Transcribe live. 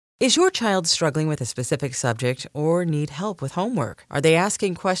Is your child struggling with a specific subject or need help with homework? Are they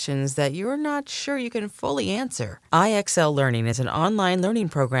asking questions that you're not sure you can fully answer? IXL Learning is an online learning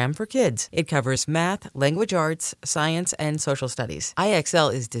program for kids. It covers math, language arts, science, and social studies.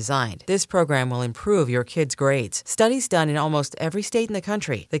 IXL is designed. This program will improve your kids' grades. Studies done in almost every state in the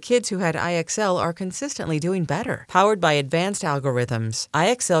country. The kids who had IXL are consistently doing better. Powered by advanced algorithms,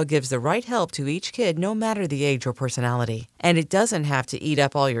 IXL gives the right help to each kid no matter the age or personality. And it doesn't have to eat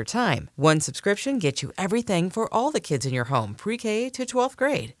up all your time. One subscription gets you everything for all the kids in your home, pre-K to 12th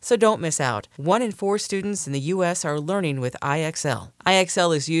grade. So don't miss out. 1 in 4 students in the U.S. are learning with IXL.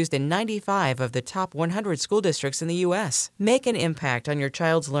 IXL is used in 95 of the top 100 school districts in the U.S. Make an impact on your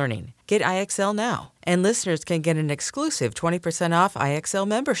child's learning. Get IXL now. And listeners can get an exclusive 20% off IXL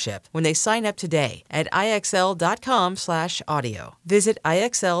membership when they sign up today at IXL.com/audio. Visit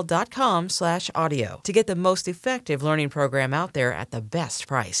IXL.com/audio to get the most effective learning program out there at the best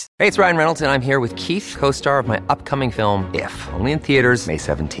price. Hey, it's Ryan Reynolds, and I'm here with Keith, co-star of my upcoming film, If, only in theaters May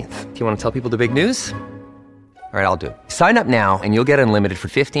 17th. Do you want to tell people the big news? All right, I'll do it. Sign up now and you'll get unlimited for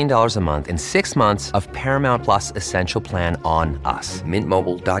 $15 a month and 6 months of Paramount Plus Essential Plan on us.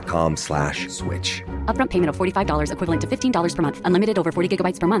 MintMobile.com/switch. Upfront payment of $45 equivalent to $15 per month. Unlimited over 40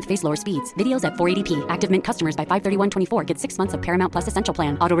 gigabytes per month. Face lower speeds. Videos at 480p. Active Mint customers by 531.24 get 6 months of Paramount Plus Essential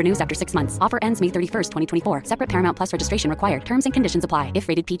Plan. Auto renews after 6 months. Offer ends May 31st, 2024. Separate Paramount Plus registration required. Terms and conditions apply if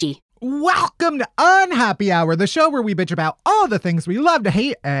rated PG. Welcome to Unhappy Hour, the show where we bitch about all the things we love to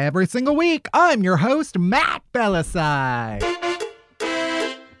hate every single week. I'm your host, Matt Bellassai.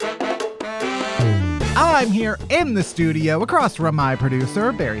 I'm here in the studio across from my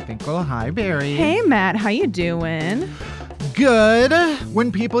producer, Barry Finkel. Hi, Barry. Hey, Matt. How you doing? Good.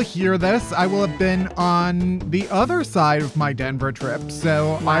 When people hear this, I will have been on the other side of my Denver trip.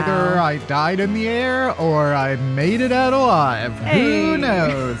 So Either I died in the air or I made it out alive. Hey. Who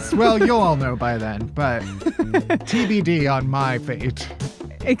knows? Well, you'll all know by then, but TBD on my fate.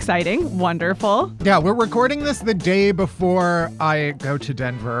 Exciting. Wonderful. Yeah, we're recording this the day before I go to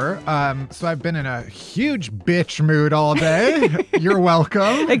Denver. So I've been in a huge bitch mood all day. You're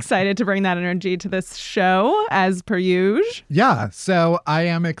welcome. Excited to bring that energy to this show, as per usual. Yeah, so I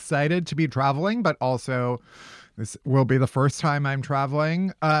am excited to be traveling, but also this will be the first time I'm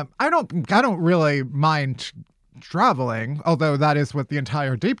traveling. I don't really mind traveling, although that is what the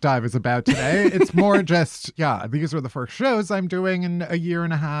entire deep dive is about today. It's more just, these are the first shows I'm doing in a year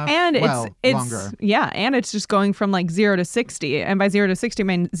and a half. And it's longer. Yeah, and it's just going from like 0 to 60. And by 0 to 60, I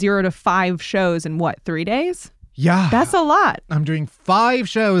mean 0 to 5 shows in 3 days? Yeah. That's a lot. I'm doing 5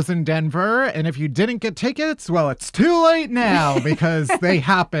 shows in Denver, and if you didn't get tickets, well, it's too late now because they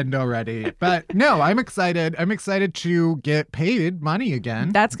happened already. But no, I'm excited. I'm excited to get paid money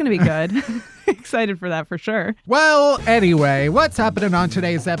again. That's going to be good. Excited for that for sure. Well, anyway, what's happening on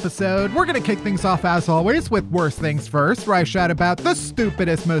today's episode? We're going to kick things off, as always, with Worst Things First, where I shout about the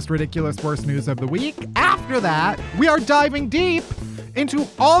stupidest, most ridiculous, worst news of the week. After that, we are diving deep into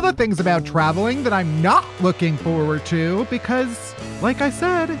all the things about traveling that I'm not looking forward to because, like I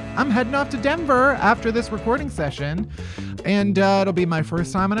said, I'm heading off to Denver after this recording session. And it'll be my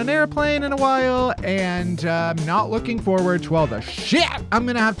first time on an airplane in a while, and I'm not looking forward to all the shit I'm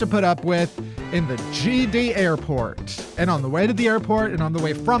going to have to put up with in the GD airport, and on the way to the airport, and on the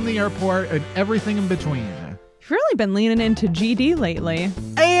way from the airport, and everything in between. You've really been leaning into GD lately.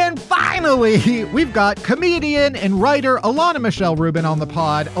 And finally, we've got comedian and writer Alana Michelle Rubin on the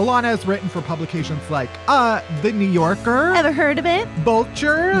pod. Alana has written for publications like The New Yorker. Ever heard of it?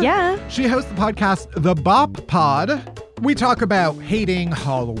 Vulture. Yeah. She hosts the podcast The Bop Pod. We talk about hating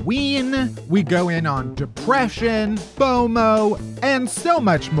Halloween. We go in on depression, FOMO, and so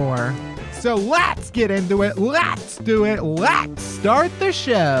much more. So let's get into it. Let's do it. Let's start the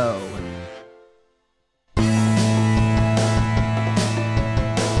show.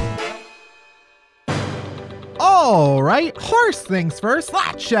 All right, horse things first.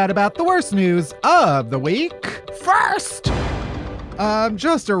 Let's chat about the worst news of the week. First,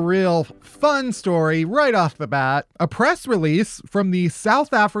 just a real fun story right off the bat. A press release from the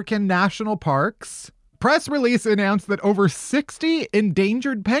South African National Parks. Press release announced that over 60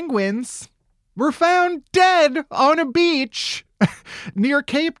 endangered penguins were found dead on a beach near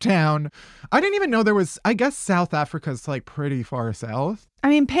Cape Town. I didn't even know there was, I guess South Africa's like pretty far south. I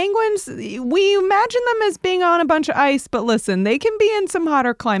mean, penguins, we imagine them as being on a bunch of ice, but listen, they can be in some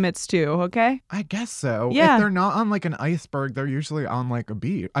hotter climates too, okay? I guess so. Yeah. If they're not on like an iceberg, they're usually on like a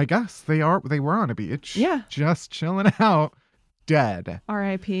beach. I guess they were on a beach. Yeah. Just chilling out. dead.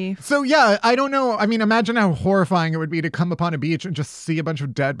 R.I.P. So yeah, I don't know. I mean, imagine how horrifying it would be to come upon a beach and just see a bunch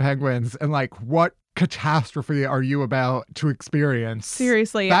of dead penguins and like, what catastrophe are you about to experience?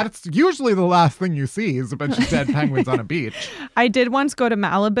 Seriously. That's usually the last thing you see is a bunch of dead penguins on a beach. I did once go to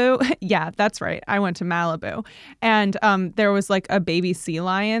Malibu. Yeah, that's right. I went to Malibu. And there was like a baby sea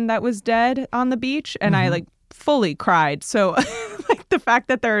lion that was dead on the beach. And I like fully cried. So like the fact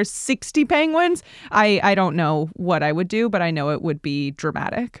that there are 60 penguins, I don't know what I would do, but I know it would be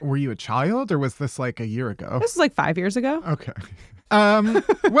dramatic. Were you a child or was this like a year ago? This was like 5 years ago. Okay.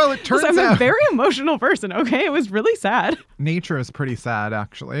 Well, it turns I'm out a very emotional person, okay? It was really sad. nature is pretty sad,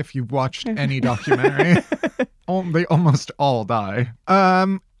 actually. If you've watched any documentary, they almost all die.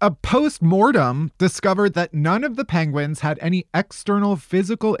 A post-mortem discovered that none of the penguins had any external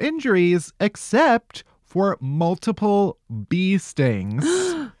physical injuries except for multiple bee stings.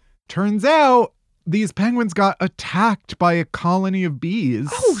 Turns out these penguins got attacked by a colony of bees.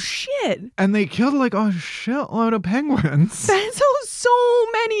 Oh, shit. And they killed like a shitload of penguins. That's so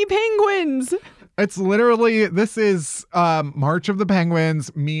many penguins. It's literally, this is March of the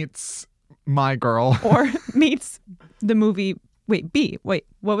Penguins meets My Girl. Or meets the movie. Wait, Bee. Wait,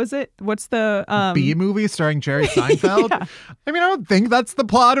 what was it? What's the Bee movie starring Jerry Seinfeld? Yeah. I mean, I don't think that's the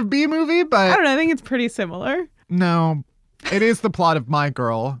plot of Bee movie, but I don't know. I think it's pretty similar. no, it is the plot of My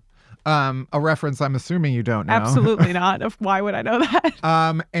Girl. A reference I'm assuming you don't know. Absolutely not. Why would I know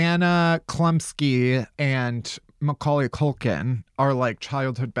that? Anna Klumsky and Macaulay Culkin are like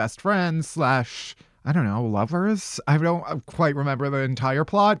childhood best friends / I don't know, lovers. I don't quite remember the entire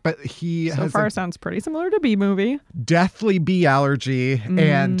plot, but he So has far a sounds pretty similar to Bee movie. deathly bee allergy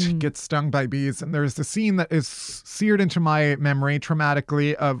and gets stung by bees. And there's a scene that is seared into my memory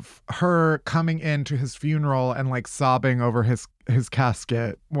traumatically of her coming into his funeral and like sobbing over his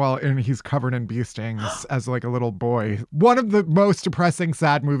casket while he's covered in bee stings as like a little boy. One of the most depressing,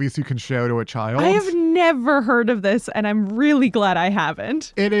 sad movies you can show to a child. I have never heard of this, and I'm really glad I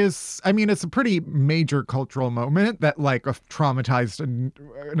haven't. It is, I mean, it's a pretty major cultural moment that like traumatized an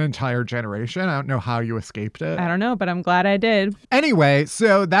entire generation. I don't know how you escaped it. I don't know, but I'm glad I did. Anyway,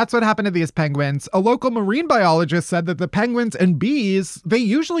 so that's what happened to these penguins. A local marine biologist said that the penguins and bees, they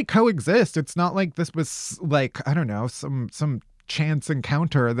usually coexist. It's not like this was like, I don't know, some chance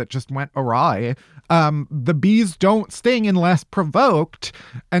encounter that just went awry. The bees don't sting unless provoked.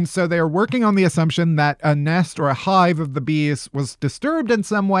 And so they are working on the assumption that a nest or a hive of the bees was disturbed in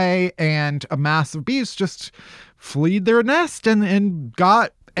some way and a mass of bees just fled their nest and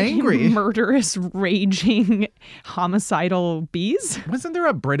got angry. Murderous, raging, homicidal bees. Wasn't there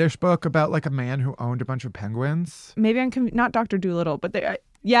a British book about like a man who owned a bunch of penguins? Maybe I'm not Dr. Dolittle, but they.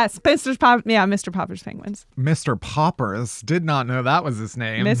 Yes, Mr. Popper's penguins. Mr. Poppers. Did not know that was his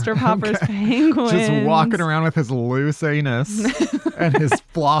name. Mr. Popper's penguins. Just walking around with his loose anus and his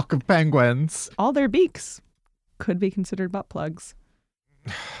flock of penguins. All their beaks could be considered butt plugs.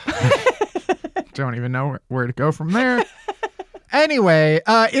 Don't even know where to go from there. Anyway,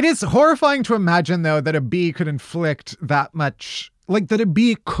 it is horrifying to imagine, though, that a bee could inflict that much, like that a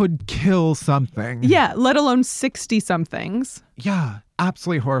bee could kill something. Yeah, let alone 60-somethings. Yeah,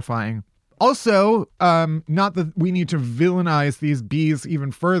 absolutely horrifying. Also, not that we need to villainize these bees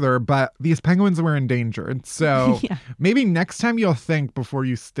even further, but these penguins were endangered. So Yeah. Maybe next time you'll think before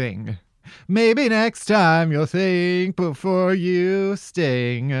you sting. Maybe next time you'll think before you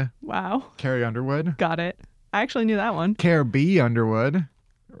sting. Wow. Carrie Underwood. Got it. I actually knew that one. Care B. Underwood,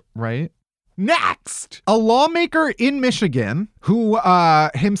 right? Next, a lawmaker in Michigan who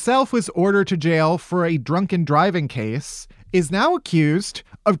himself was ordered to jail for a drunken driving case is now accused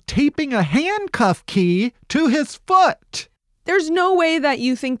of taping a handcuff key to his foot. There's no way that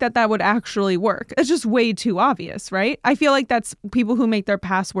you think that would actually work. It's just way too obvious, right? I feel like that's people who make their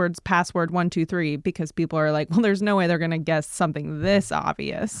passwords password 123 because people are like, well, there's no way they're going to guess something this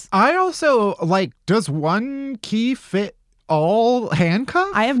obvious. I also does one key fit all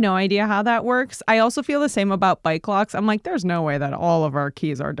handcuffs? I have no idea how that works. I also feel the same about bike locks. I'm like, there's no way that all of our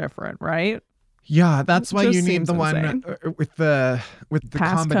keys are different, right? Yeah, that's why Just you need seems the one insane. with the Passcode.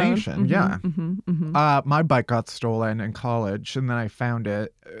 combination. Yeah. Mm-hmm. My bike got stolen in college, and then I found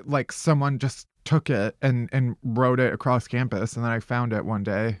it. Like someone just took it and rode it across campus, and then I found it one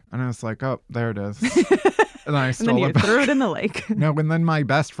day, and I was like, "Oh, there it is." And then I And stole then you it back. threw it in the lake. No, and then my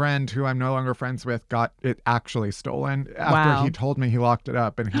best friend, who I'm no longer friends with, got it actually stolen after Wow. he told me he locked it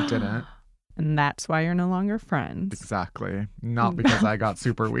up, and he didn't. And that's why you're no longer friends. Exactly. Not because I got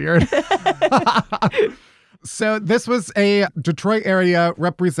super weird. So this was a Detroit area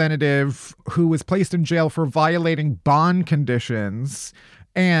representative who was placed in jail for violating bond conditions.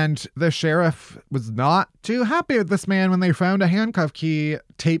 And the sheriff was not too happy with this man when they found a handcuff key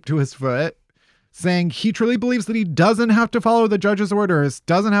taped to his foot, saying he truly believes that he doesn't have to follow the judge's orders,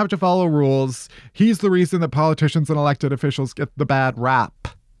 doesn't have to follow rules. He's the reason that politicians and elected officials get the bad rap.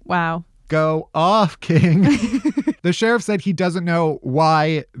 Wow. Go off, King. The sheriff said he doesn't know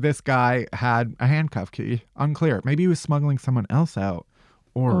why this guy had a handcuff key. Unclear. Maybe he was smuggling someone else out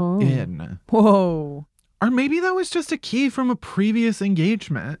or in. Whoa. Or maybe that was just a key from a previous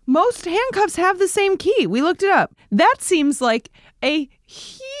engagement. Most handcuffs have the same key. We looked it up. That seems like a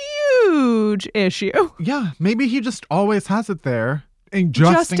huge issue. Yeah, maybe he just always has it there. And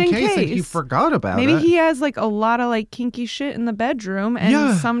just in case. And he forgot about Maybe it. Maybe he has like a lot of like kinky shit in the bedroom,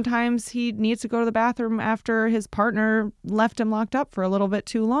 and sometimes he needs to go to the bathroom after his partner left him locked up for a little bit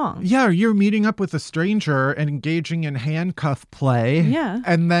too long. Yeah, you're meeting up with a stranger and engaging in handcuff play. Yeah.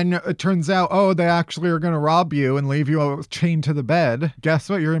 And then it turns out, they actually are going to rob you and leave you chained to the bed. Guess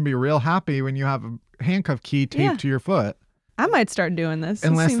what? You're going to be real happy when you have a handcuff key taped to your foot. I might start doing this.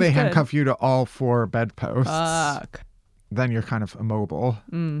 Unless they handcuff you to all 4 bedposts. Fuck. Then you're kind of immobile.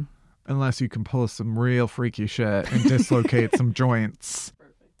 Unless you can pull some real freaky shit and dislocate some joints.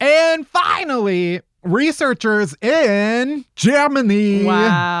 And finally, researchers in Germany.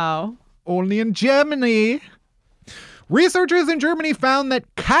 Wow. Only in Germany. Researchers in Germany found that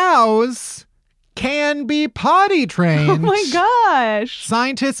cows can be potty trained. Oh my gosh.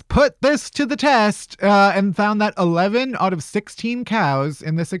 Scientists put this to the test and found that 11 out of 16 cows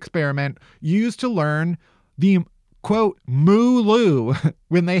in this experiment used to learn the quote, moo-loo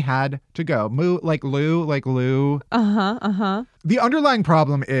when they had to go. Moo, like loo, like loo. The underlying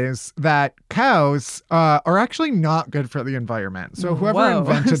problem is that cows are actually not good for the environment. So whoever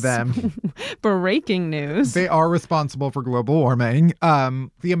invented them... Breaking news. They are responsible for global warming.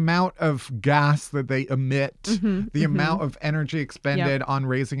 The amount of gas that they emit, the amount of energy expended on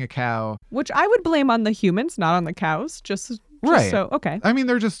raising a cow. Which I would blame on the humans, not on the cows. Just right. So, okay. I mean,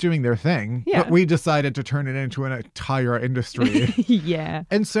 they're just doing their thing. Yeah. But we decided to turn it into an entire industry. Yeah.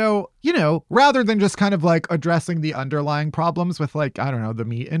 And so, rather than just kind of like addressing the underlying problems with like, I don't know, the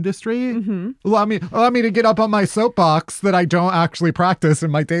meat industry, allow me to get up on my soapbox that I don't actually practice in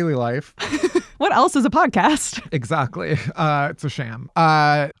my daily life. What else is a podcast? Exactly. It's a sham.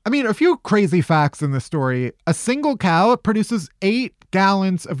 I mean, a few crazy facts in the story. A single cow produces 8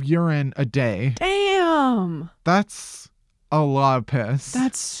 gallons of urine a day. Damn. That's a lot of piss.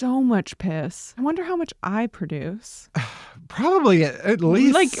 That's so much piss. I wonder how much I produce. Probably at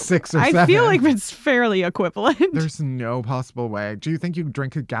least like 6 or 7. I feel like it's fairly equivalent. There's no possible way. Do you think you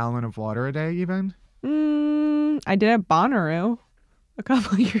drink a gallon of water a day even? I did at Bonnaroo a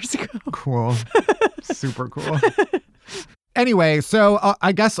couple of years ago. Cool. Super cool. Anyway, so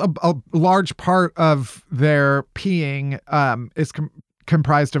I guess a large part of their peeing is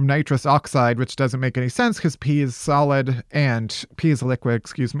comprised of nitrous oxide, which doesn't make any sense because pee is solid and pee is liquid,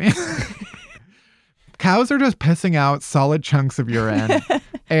 excuse me. Cows are just pissing out solid chunks of urine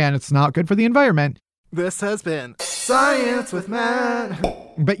and it's not good for the environment. This has been Science with Matt.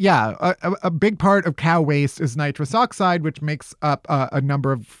 But yeah, a big part of cow waste is nitrous oxide, which makes up a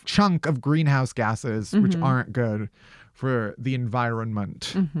chunk of greenhouse gases, which aren't good for the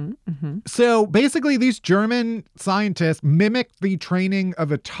environment. So basically, these German scientists mimicked the training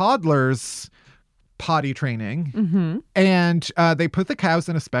of a toddler's potty training, and they put the cows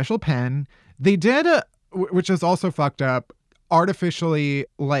in a special pen. They did, which is also fucked up, artificially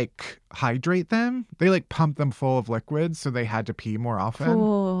hydrate them. They pump them full of liquids, so they had to pee more often.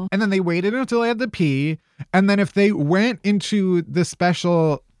 Cool. And then they waited until they had to pee, and then if they went into the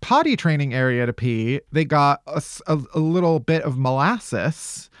special potty training area to pee, they got a little bit of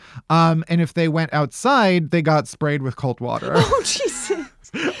molasses. And if they went outside, they got sprayed with cold water. Oh, Jesus.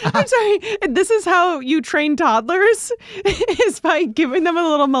 I'm sorry. This is how you train toddlers, is by giving them a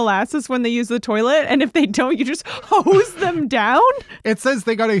little molasses when they use the toilet. And if they don't, you just hose them down. It says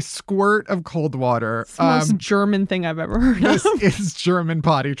they got a squirt of cold water. It's the most German thing I've ever heard of. This is German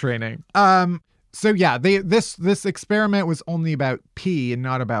potty training. So yeah, this experiment was only about pee and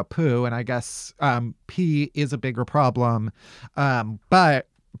not about poo. And I guess pee is a bigger problem. But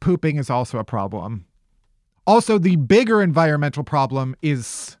pooping is also a problem. Also, the bigger environmental problem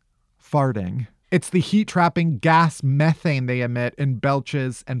is farting. It's the heat-trapping gas methane they emit in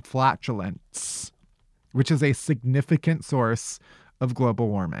belches and flatulence, which is a significant source of global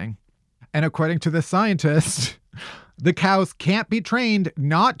warming. And according to the scientist, the cows can't be trained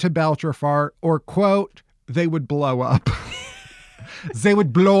not to belch or fart, or, quote, they would blow up. They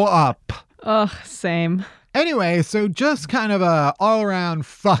would blow up. Ugh, same. Anyway, so just kind of a all-around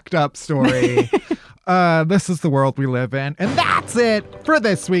fucked up story. This is the world we live in. And that's it for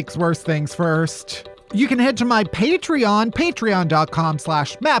this week's Worst Things First. You can head to my Patreon,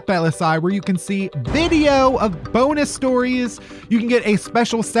 patreon.com/MattBellisai, where you can see video of bonus stories. You can get a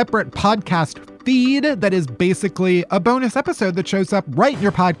special separate podcast feed that is basically a bonus episode that shows up right in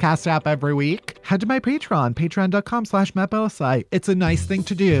your podcast app every week. Head to my Patreon, patreon.com/MattBellisai. It's a nice thing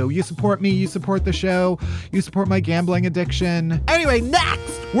to do. You support me, you support the show, you support my gambling addiction. Anyway,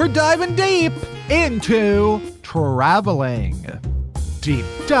 next, we're diving deep into traveling. Deep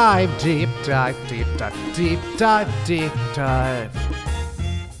dive, deep dive, deep dive, deep dive, deep dive.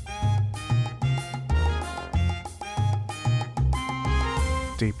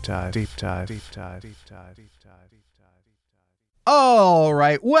 Deep dive, deep dive, deep dive, deep dive, deep dive, deep dive. All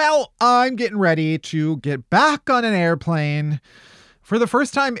right, well, I'm getting ready to get back on an airplane for the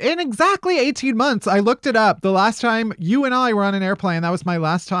first time in exactly 18 months. I looked it up. The last time you and I were on an airplane, that was my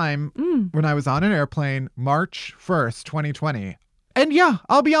last time when I was on an airplane, March 1st, 2020. And yeah,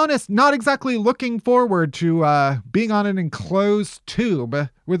 I'll be honest, not exactly looking forward to being on an enclosed tube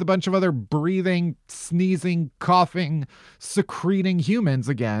with a bunch of other breathing, sneezing, coughing, secreting humans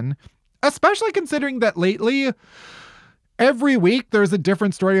again. Especially considering that lately, every week there's a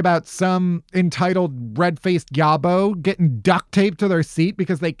different story about some entitled red-faced yabo getting duct taped to their seat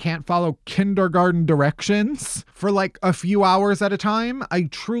because they can't follow kindergarten directions for like a few hours at a time. I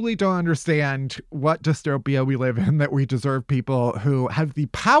truly don't understand what dystopia we live in that we deserve people who have the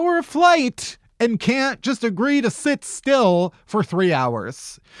power of flight and can't just agree to sit still for 3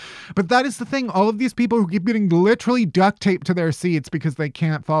 hours. But that is the thing. All of these people who keep getting literally duct taped to their seats because they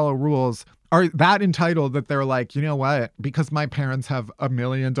can't follow rules are that entitled that they're like, you know what? Because my parents have $1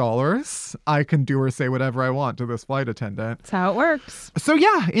 million, I can do or say whatever I want to this flight attendant. That's how it works. So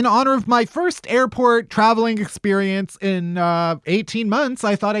yeah, in honor of my first airport traveling experience in 18 months,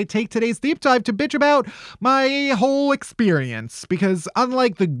 I thought I'd take today's deep dive to bitch about my whole experience. Because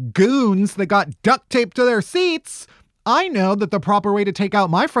unlike the goons that got duct taped to their seats, I know that the proper way to take out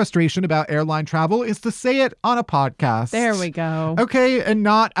my frustration about airline travel is to say it on a podcast. There we go. Okay, and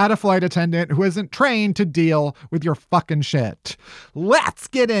not at a flight attendant who isn't trained to deal with your fucking shit. Let's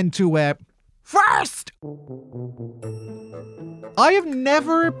get into it. First, I have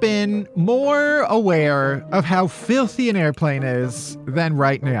never been more aware of how filthy an airplane is than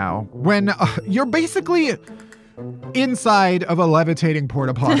right now. When you're basically inside of a levitating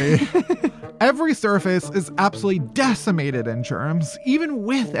porta potty. Every surface is absolutely decimated in germs, even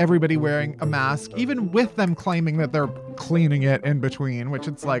with everybody wearing a mask, even with them claiming that they're cleaning it in between, which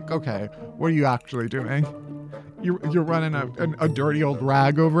it's like, okay, what are you actually doing? You're running a dirty old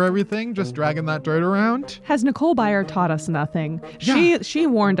rag over everything, just dragging that dirt around? Has Nicole Byer taught us nothing? Yeah. She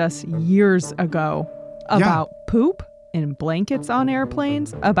warned us years ago about poop in blankets on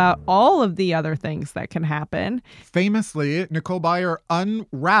airplanes, about all of the other things that can happen. Famously, Nicole Byer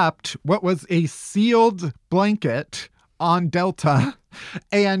unwrapped what was a sealed blanket on Delta,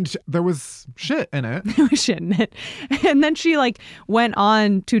 and there was shit in it. There was shit in it. And then she went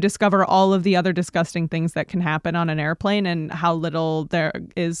on to discover all of the other disgusting things that can happen on an airplane and how little there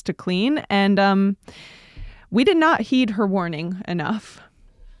is to clean. And we did not heed her warning enough.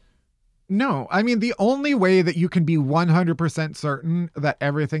 No, I mean, the only way that you can be 100% certain that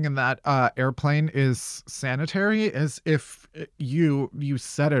everything in that airplane is sanitary is if you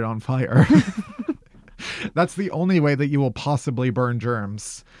set it on fire. That's the only way that you will possibly burn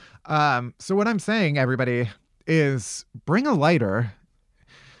germs. So what I'm saying, everybody, is bring a lighter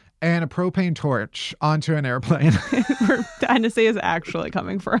and a propane torch onto an airplane. NSA is actually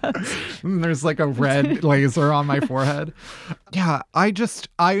coming for us. There's like a red laser on my forehead. Yeah, I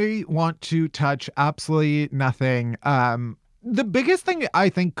want to touch absolutely nothing. The biggest thing I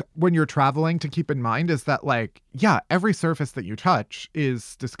think when you're traveling to keep in mind is that every surface that you touch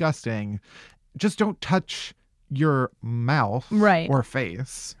is disgusting. Just don't touch your mouth or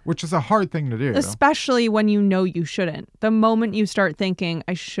face, which is a hard thing to do. Especially when you know you shouldn't. The moment you start thinking,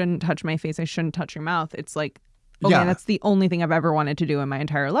 I shouldn't touch my face, I shouldn't touch your mouth, it's like, okay, that's the only thing I've ever wanted to do in my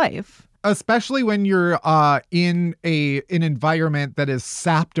entire life. Especially when you're in an environment that is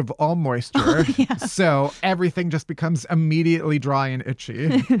sapped of all moisture. Yeah. So everything just becomes immediately dry and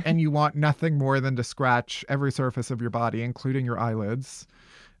itchy. And you want nothing more than to scratch every surface of your body, including your eyelids,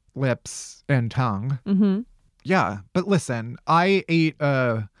 lips, and tongue. Mm-hmm. Yeah, but listen, I ate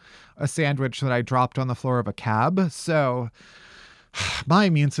a sandwich that I dropped on the floor of a cab, so my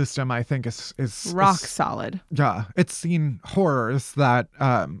immune system, I think, is rock solid. Yeah, it's seen horrors that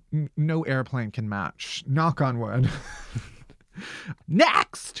no airplane can match. Knock on wood.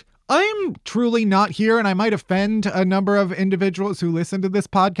 Next, I'm truly not here, and I might offend a number of individuals who listen to this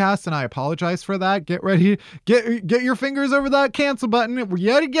podcast, and I apologize for that. Get ready. Get your fingers over that cancel button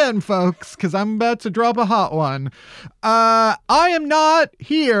yet again, folks, because I'm about to drop a hot one. I am not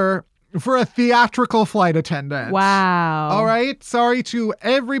here for a theatrical flight attendant. Wow. All right. Sorry to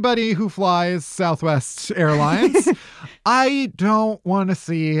everybody who flies Southwest Airlines. I don't want to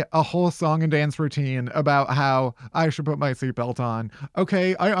see a whole song and dance routine about how I should put my seatbelt on.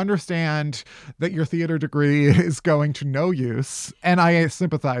 Okay, I understand that your theater degree is going to no use, and I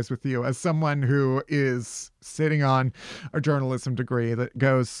sympathize with you as someone who is sitting on a journalism degree that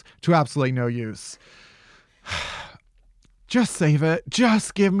goes to absolutely no use. Just save it.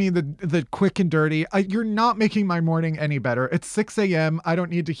 Just give me the quick and dirty. You're not making my morning any better. It's 6 a.m. I don't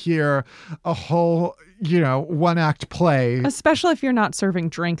need to hear a whole, one-act play. Especially if you're not serving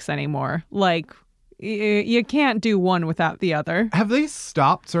drinks anymore. Like, you can't do one without the other. Have they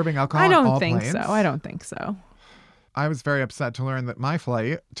stopped serving alcohol on all planes? I don't think so. I was very upset to learn that my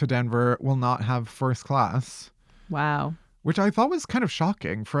flight to Denver will not have first class. Wow. Which I thought was kind of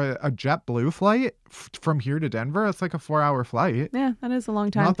shocking for a JetBlue flight from here to Denver. It's like a 4-hour flight. Yeah, that is a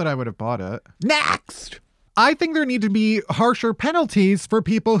long time. Not that I would have bought it. Next! I think there need to be harsher penalties for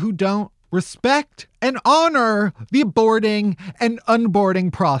people who don't respect and honor the boarding and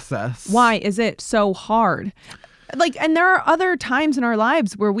unboarding process. Why is it so hard? And there are other times in our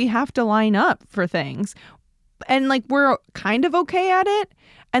lives where we have to line up for things. And we're kind of okay at it.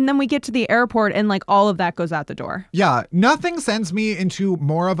 And then we get to the airport and all of that goes out the door. Yeah. Nothing sends me into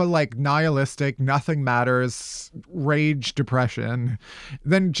more of a nihilistic, nothing matters, rage depression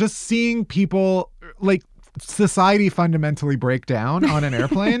than just seeing society fundamentally break down on an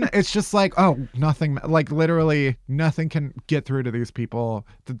airplane. It's just nothing, literally nothing can get through to these people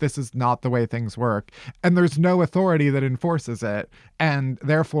that this is not the way things work. And there's no authority that enforces it. And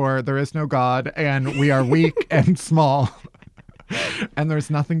therefore there is no God and we are weak and small. And there's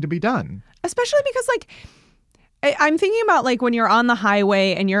nothing to be done. Especially because, I'm thinking about, when you're on the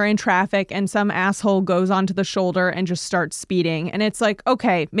highway and you're in traffic and some asshole goes onto the shoulder and just starts speeding. And it's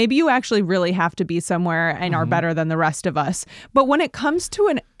okay, maybe you actually really have to be somewhere and are better than the rest of us. But when it comes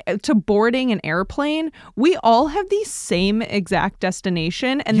to boarding an airplane, we all have the same exact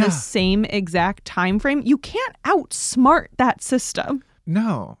destination and the same exact time frame. You can't outsmart that system.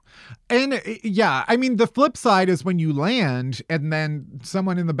 No. And the flip side is when you land and then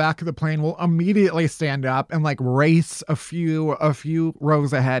someone in the back of the plane will immediately stand up and race a few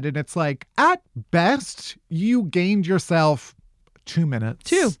rows ahead. And it's at best, you gained yourself 2 minutes.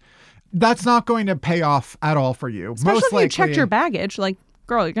 2. That's not going to pay off at all for you. Especially Most if likely, you checked your baggage.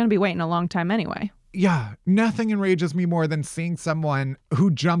 Girl, you're going to be waiting a long time anyway. Yeah, nothing enrages me more than seeing someone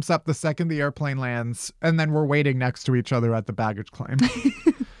who jumps up the second the airplane lands and then we're waiting next to each other at the baggage claim.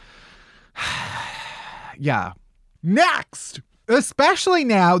 Yeah. Next! Especially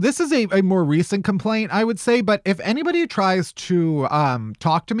now, this is a more recent complaint, I would say, but if anybody tries to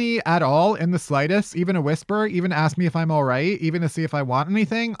talk to me at all in the slightest, even a whisper, even ask me if I'm all right, even to see if I want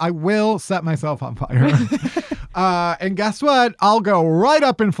anything, I will set myself on fire. And guess what? I'll go right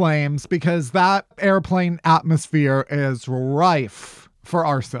up in flames because that airplane atmosphere is rife for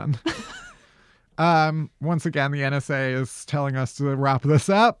arson. Once again, the NSA is telling us to wrap this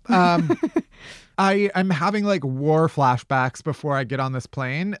up. I'm having war flashbacks before I get on this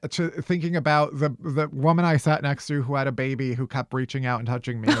plane, thinking about the woman I sat next to who had a baby who kept reaching out and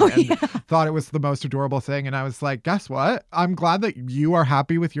touching me thought it was the most adorable thing. And I was like, guess what? I'm glad that you are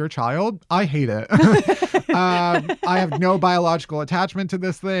happy with your child. I hate it. I have no biological attachment to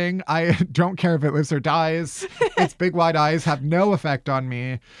this thing. I don't care if it lives or dies. Its big wide eyes have no effect on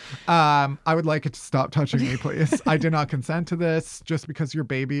me. I would like it to stop touching me, please. I do not consent to this. Just because your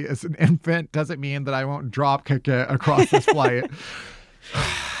baby is an infant doesn't mean that I won't drop kick it across this flight.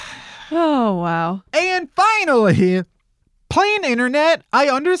 Oh, wow. And finally, plain internet. I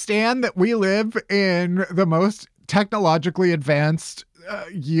understand that we live in the most technologically advanced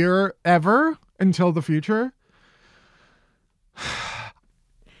year ever until the future.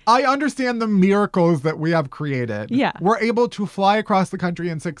 I understand the miracles that we have created. Yeah. We're able to fly across the country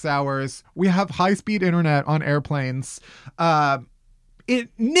in 6 hours. We have high-speed internet on airplanes. It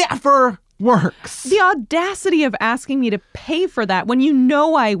never works. The audacity of asking me to pay for that when you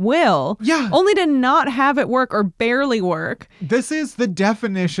know I will. Yeah. Only to not have it work or barely work. This is the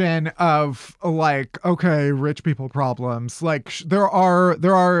definition of okay, rich people problems. There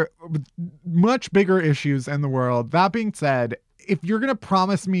are much bigger issues in the world. That being said, if you're going to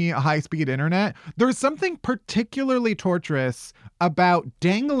promise me a high-speed internet, there's something particularly torturous about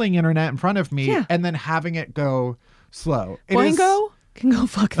dangling internet in front of me and then having it go slow. Boingo? can go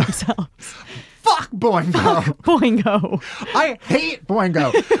fuck themselves. Fuck Boingo. Boingo. I hate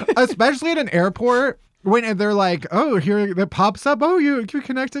Boingo, especially at an airport. When they're like, oh, here that pops up, oh, you're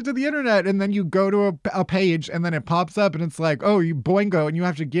connected to the internet. And then you go to a page and then it pops up and it's like, oh, you Boingo. And you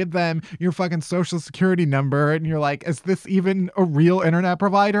have to give them your fucking social security number. And you're like, is this even a real internet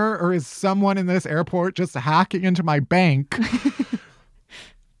provider? Or is someone in this airport just hacking into my bank?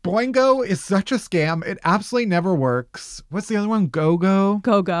 Boingo is such a scam. It absolutely never works. What's the other one? GoGo?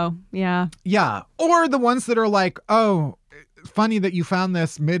 GoGo. Yeah. Yeah. Or the ones that are like, oh, funny that you found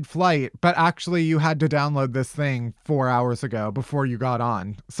this mid-flight, but actually you had to download this thing 4 hours ago before you got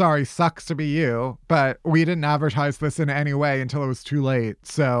on. Sorry, sucks to be you, but we didn't advertise this in any way until it was too late.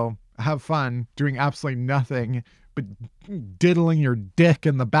 So have fun doing absolutely nothing but diddling your dick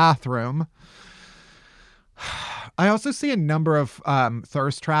in the bathroom. I also see a number of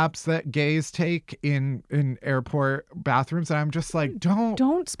thirst traps that gays take in airport bathrooms, and I'm just like,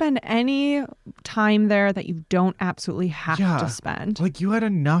 don't spend any time there that you don't absolutely have to spend. Like, you had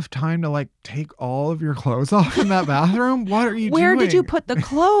enough time to like take all of your clothes off in that bathroom. What are you doing? Where did you put the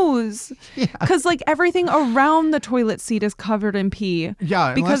clothes? Yeah. Because like everything around the toilet seat is covered in pee.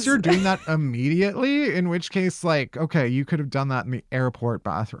 Yeah, unless you're doing that immediately, in which case, like, okay, you could have done that in the airport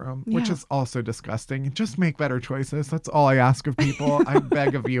bathroom, which is also disgusting. Just make better choices. That's all I ask of people. I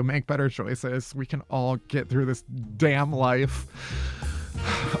beg of you, make better choices. We can all get through this damn life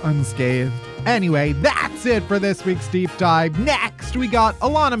unscathed. Anyway, that's it for this week's Deep Dive. Next, we got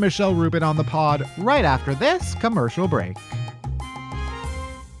Alana Michelle Rubin on the pod right after this commercial break.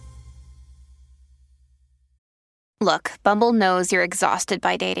 Look, Bumble knows you're exhausted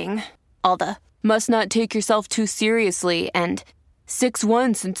by dating. All the must not take yourself too seriously and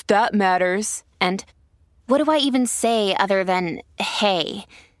 6'1" since that matters. And what do I even say other than, hey?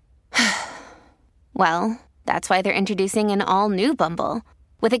 Well, that's why they're introducing an all-new Bumble,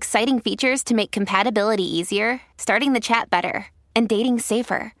 with exciting features to make compatibility easier, starting the chat better, and dating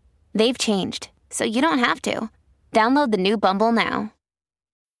safer. They've changed, so you don't have to. Download the new Bumble now.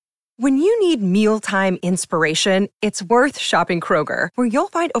 When you need mealtime inspiration, it's worth shopping Kroger, where you'll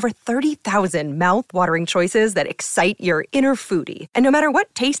find over 30,000 mouth-watering choices that excite your inner foodie. And no matter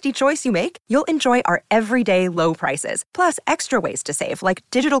what tasty choice you make, you'll enjoy our everyday low prices, plus extra ways to save, like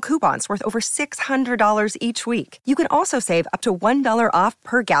digital coupons worth over $600 each week. You can also save up to $1 off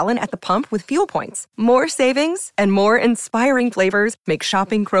per gallon at the pump with fuel points. More savings and more inspiring flavors make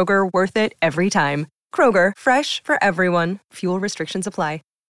shopping Kroger worth it every time. Kroger, fresh for everyone. Fuel restrictions apply.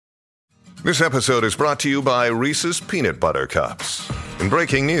 This episode is brought to you by Reese's Peanut Butter Cups. In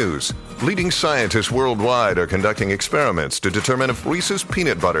breaking news, leading scientists worldwide are conducting experiments to determine if Reese's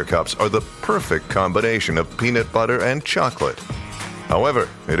Peanut Butter Cups are the perfect combination of peanut butter and chocolate. However,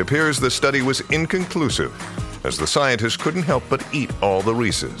 it appears the study was inconclusive, as the scientists couldn't help but eat all the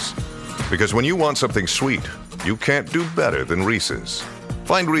Reese's. Because when you want something sweet, you can't do better than Reese's.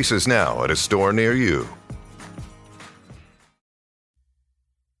 Find Reese's now at a store near you.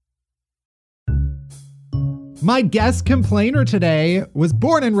 My guest complainer today was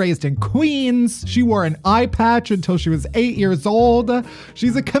born and raised in Queens. She wore an eye patch until she was 8 years old.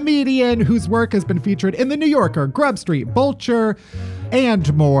 She's a comedian whose work has been featured in The New Yorker, Grub Street, Vulture,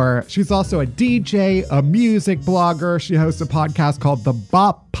 and more. She's also a DJ, a music blogger. She hosts a podcast called The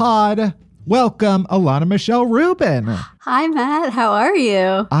Bop Pod. Welcome, Alana Michelle Rubin. Hi, Matt. How are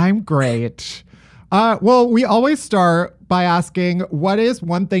you? I'm great. Well, we always start by asking, what is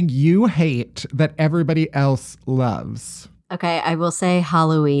one thing you hate that everybody else loves? Okay, I will say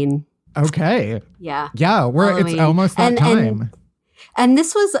Halloween. Okay. Yeah. Yeah, it's almost that time. And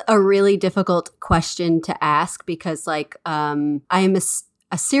this was a really difficult question to ask because, like, I am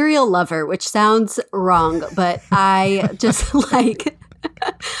a serial lover, which sounds wrong, but I just like...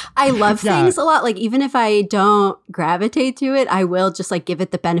 I love things a lot. Like, even if I don't gravitate to it, I will just like give it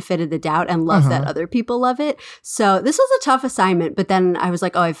the benefit of the doubt and love that other people love it. So this was a tough assignment, but then I was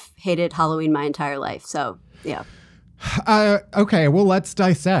like, oh, I've hated Halloween my entire life. So yeah. Okay, well, let's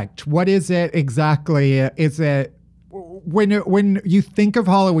dissect. What is it exactly? Is it when you think of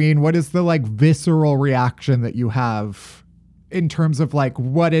Halloween, what is the like visceral reaction that you have in terms of like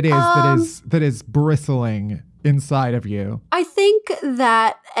what it is that is bristling inside of you? I think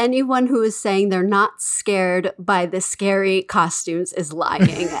that anyone who is saying they're not scared by the scary costumes is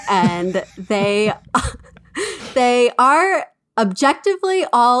lying. And they are objectively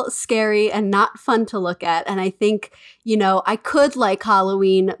all scary and not fun to look at. And I think, you know, I could like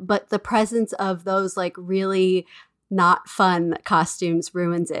Halloween, but the presence of those like really not fun costumes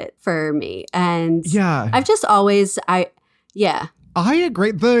ruins it for me. And yeah, I've just always, I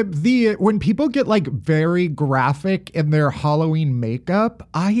agree. The when people get like very graphic in their Halloween makeup,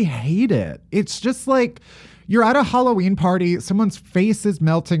 I hate it. It's just like you're at a Halloween party, someone's face is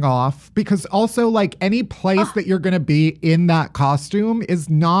melting off, because also like any place that you're going to be in that costume is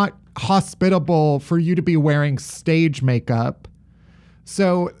not hospitable for you to be wearing stage makeup.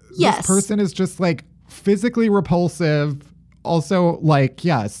 So this person is just like physically repulsive, also like,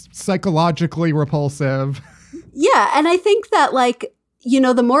 yes, psychologically repulsive. Yeah, and I think that, like, you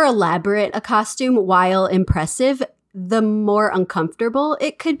know, the more elaborate a costume, while impressive, the more uncomfortable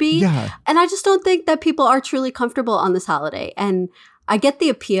it could be. Yeah. And I just don't think that people are truly comfortable on this holiday. And I get the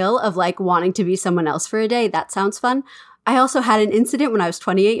appeal of, like, wanting to be someone else for a day. That sounds fun. I also had an incident when I was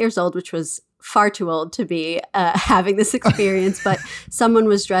 28 years old, which was far too old to be having this experience, but someone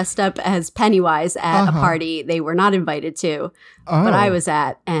was dressed up as Pennywise at a party they were not invited to, but I was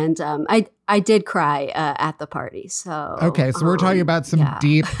at, and I did cry at the party. So okay, so we're talking about some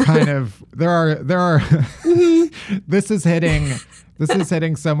deep kind of there are this is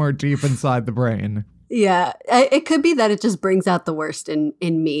hitting somewhere deep inside the brain. Yeah, it could be that it just brings out the worst in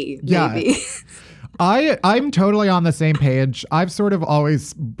me. Maybe. I'm totally on the same page. I've sort of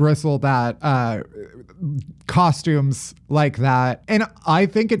always bristled at costumes like that. And I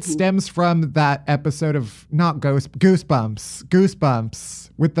think it stems from that episode of Goosebumps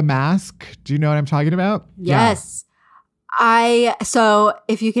with the mask. Do you know what I'm talking about? Yes. So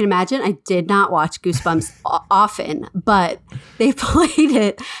if you can imagine, I did not watch Goosebumps often, but they played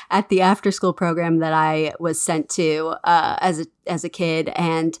it at the after school program that I was sent to as a kid.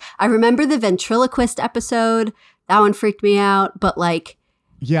 And I remember the ventriloquist episode. That one freaked me out, but like,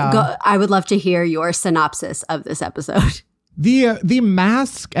 I would love to hear your synopsis of this episode. The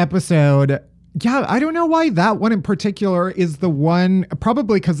mask episode. Yeah, I don't know why that one in particular is the one,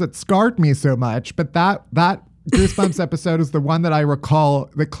 probably because it scarred me so much, but that Goosebumps episode is the one that I recall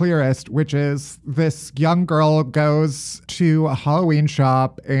the clearest, which is this young girl goes to a Halloween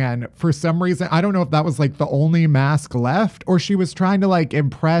shop, and for some reason, I don't know if that was like the only mask left, or she was trying to like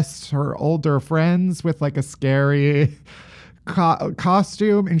impress her older friends with like a scary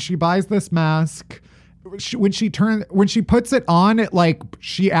costume, and she buys this mask. When she puts it on, it like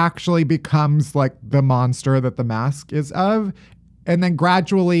she actually becomes like the monster that the mask is of. And then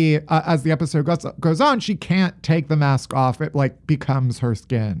gradually, as the episode goes on, she can't take the mask off. It like becomes her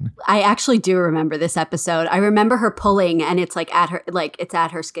skin. I actually do remember this episode. I remember her pulling, and it's like at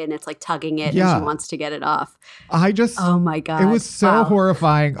her skin. It's like tugging it, and she wants to get it off. Oh my God. It was so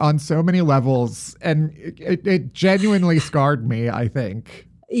horrifying on so many levels, and it genuinely scarred me, I think.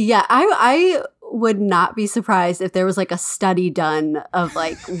 Yeah, I would not be surprised if there was like a study done of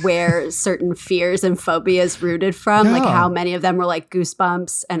like where certain fears and phobias rooted from, like how many of them were like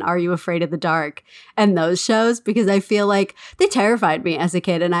Goosebumps and Are You Afraid of the Dark and those shows, because I feel like they terrified me as a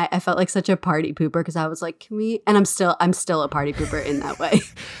kid, and I felt like such a party pooper because I was like, can we? And I'm still a party pooper in that way.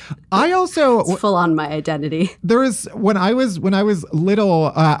 I also it's full on my identity. There is when I was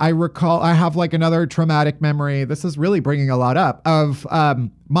little, I recall I have like another traumatic memory. This is really bringing a lot up of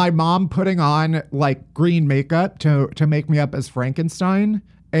my mom putting on like green makeup to make me up as Frankenstein.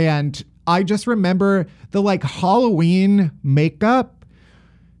 And I just remember the like Halloween makeup.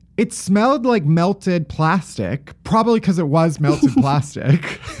 It smelled like melted plastic, probably because it was melted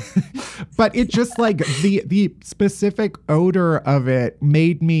plastic. But it just like the specific odor of it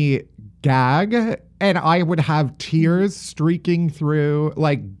made me gag. And I would have tears streaking through,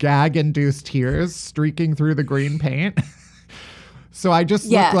 like gag-induced tears streaking through the green paint. So I just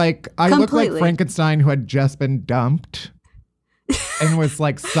looked like Frankenstein who had just been dumped and was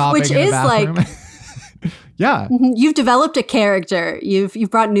like sobbing in the bathroom. Like, yeah. You've developed a character. You've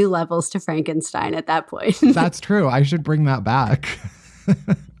brought new levels to Frankenstein at that point. That's true. I should bring that back.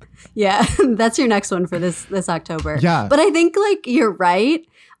 Yeah, that's your next one for this October. Yeah. But I think like you're right.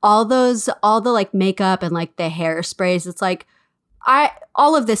 All the like makeup and like the hairsprays, it's like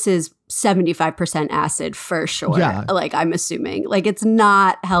all of this is 75% acid for sure. Yeah. Like I'm assuming like it's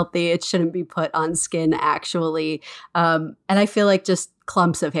not healthy. It shouldn't be put on skin actually. And I feel like just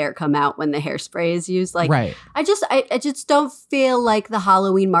clumps of hair come out when the hairspray is used. Like right. I just don't feel like the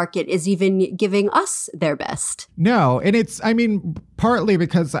Halloween market is even giving us their best. No. And it's, I mean, partly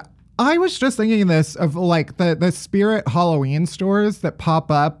because I was just thinking this of like the Spirit Halloween stores that pop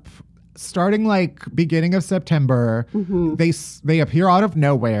up starting like beginning of September. Mm-hmm. They appear out of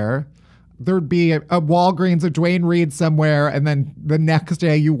nowhere. There'd be a Walgreens, a Duane Reade somewhere, and then the next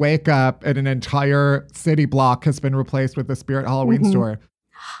day you wake up and an entire city block has been replaced with the Spirit Halloween store.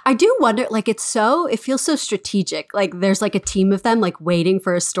 I do wonder, like, it feels so strategic. Like, there's like a team of them, like, waiting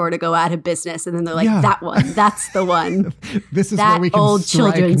for a store to go out of business. And then they're like, that one, that's the one. This is that where we can old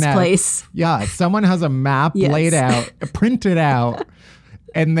children's next. place. Yeah, someone has a map laid out, printed out,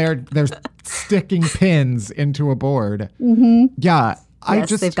 and they're sticking pins into a board. Mm-hmm. Yeah.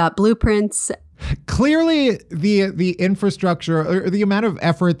 They've got blueprints. Clearly, the infrastructure or the amount of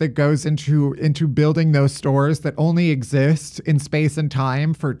effort that goes into building those stores that only exist in space and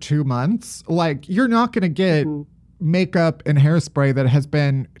time for 2 months, like, you're not going to get makeup and hairspray that has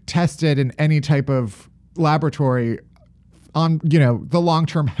been tested in any type of laboratory on, the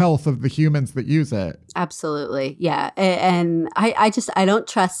long-term health of the humans that use it. Absolutely. Yeah. And I don't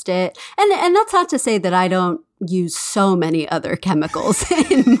trust it. And that's not to say that I don't use so many other chemicals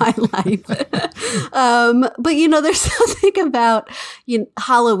in my life. But, there's something about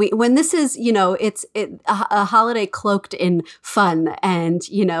Halloween when this is, it's a holiday cloaked in fun and,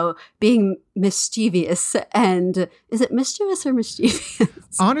 being mischievous. And is it mischievous or mischievous?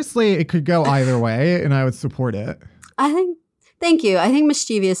 Honestly, it could go either way, and I would support it. Thank you. I think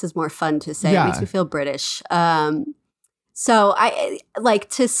mischievous is more fun to say. Yeah. It makes me feel British. So I like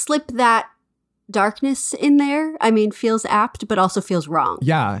to slip that darkness in there. I mean, feels apt, but also feels wrong.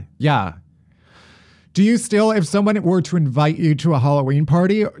 Yeah. Yeah. Do you still, if someone were to invite you to a Halloween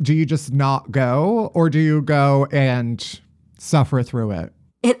party, do you just not go, or do you go and suffer through it?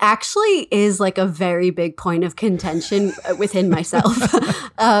 It actually is like a very big point of contention within myself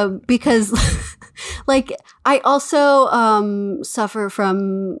because like I also suffer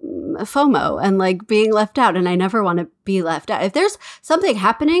from FOMO and like being left out, and I never want to be left out. If there's something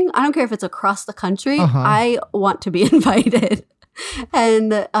happening, I don't care if it's across the country, I want to be invited.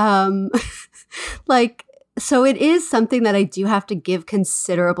 And like, so it is something that I do have to give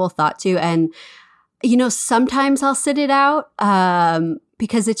considerable thought to. And, sometimes I'll sit it out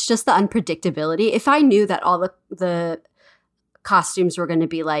because it's just the unpredictability. If I knew that all the costumes were going to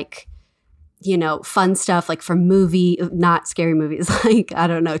be like, fun stuff like from not scary movies, like, I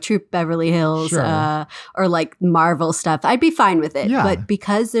don't know, Troop Beverly Hills, sure. Or like Marvel stuff, I'd be fine with it. Yeah. But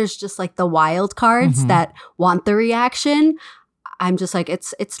because there's just like the wild cards that want the reaction, I'm just like,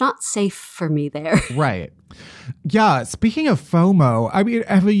 it's not safe for me there. Right. Yeah. Speaking of FOMO, I mean,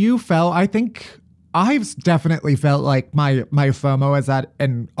 have you felt, I think I've definitely felt like my FOMO is at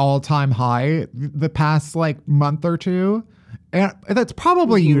an all-time high the past like month or two. And that's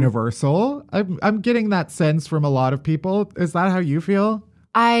probably universal. I'm getting that sense from a lot of people. Is that how you feel?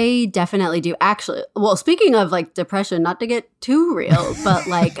 I definitely do. Actually, well, speaking of like depression, not to get too real, but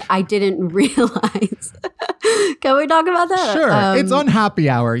like I didn't realize. Can we talk about that? Sure. It's on happy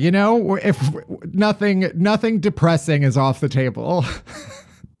hour, if nothing depressing is off the table.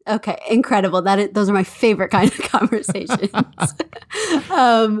 Okay, incredible. Those are my favorite kind of conversations.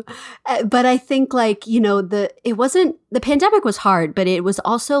 But I think like, the pandemic was hard, but it was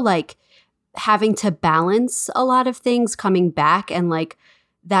also like having to balance a lot of things coming back, and like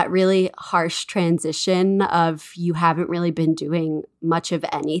that really harsh transition of you haven't really been doing much of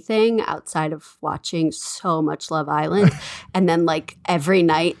anything outside of watching so much Love Island. And then like every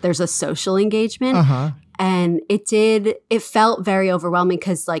night there's a social engagement. And it felt very overwhelming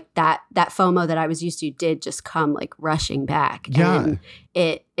because like that FOMO that I was used to did just come like rushing back. Yeah. And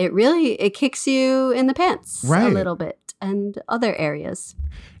it really kicks you in the pants a little bit and other areas.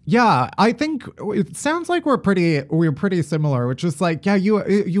 Yeah, I think it sounds like we're pretty similar, which is like, yeah,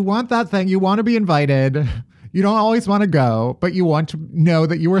 you want that thing, you want to be invited. You don't always want to go, but you want to know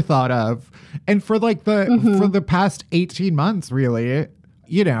that you were thought of. And for like for the past 18 months, really,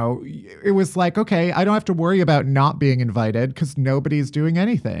 it was like, okay, I don't have to worry about not being invited because nobody's doing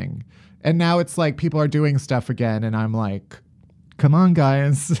anything. And now it's like people are doing stuff again. And I'm like, come on,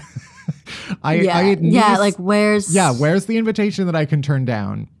 guys. Like where's the invitation that I can turn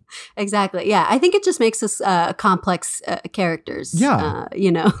down? Exactly. Yeah. I think it just makes us complex characters. Yeah.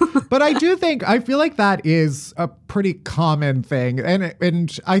 But I feel like that is a pretty common thing.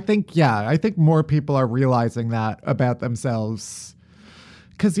 And I think more people are realizing that about themselves.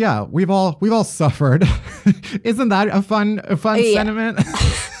 Because we've all suffered. Isn't that a fun sentiment?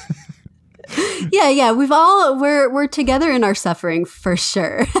 Yeah. We're together in our suffering for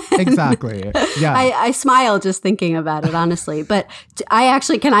sure. Exactly. Yeah. I smile just thinking about it, honestly. But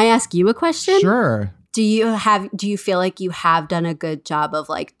can I ask you a question? Sure. Do you feel like you have done a good job of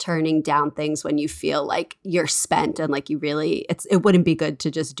like turning down things when you feel like you're spent and like you really, it wouldn't be good to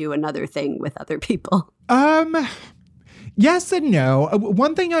just do another thing with other people? Yes and no.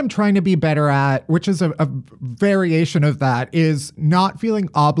 One thing I'm trying to be better at, which is a variation of that, is not feeling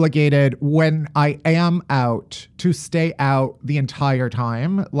obligated when I am out to stay out the entire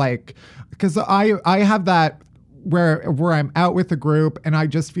time. Like, because I have that where I'm out with the group and I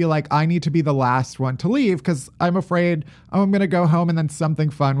just feel like I need to be the last one to leave because I'm afraid, I'm going to go home and then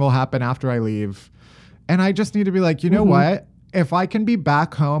something fun will happen after I leave. And I just need to be like, you know what? If I can be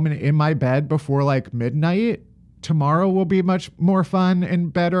back home and in my bed before like midnight, tomorrow will be much more fun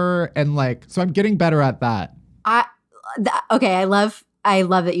and better. And like, so I'm getting better at that. Okay. I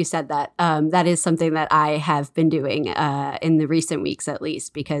love that you said that. That is something that I have been doing in the recent weeks, at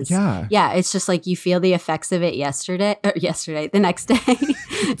least, because it's just like you feel the effects of it the next day.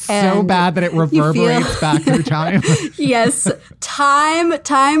 It's so bad that it reverberates back through time. Yes.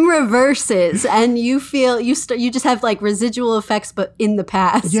 Time reverses and you feel, you just have like residual effects, but in the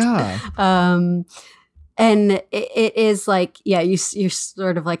past. Yeah. And it is like, you're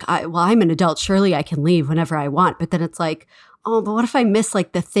sort of like, I'm an adult. Surely I can leave whenever I want. But then it's like, oh, but what if I miss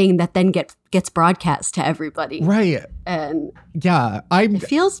like the thing that then gets broadcast to everybody? Right. And it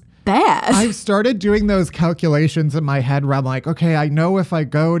feels bad. I've started doing those calculations in my head where I'm like, okay, I know if I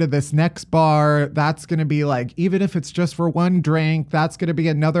go to this next bar, that's going to be like, even if it's just for one drink, that's going to be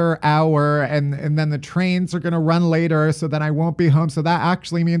another hour. And then the trains are going to run later. So then I won't be home. So that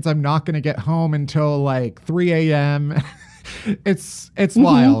actually means I'm not going to get home until like 3 a.m. It's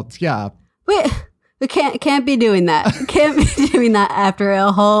wild. Yeah. Wait. We can't be doing that. Can't be doing that after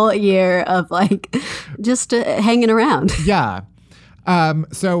a whole year of like just hanging around. Yeah.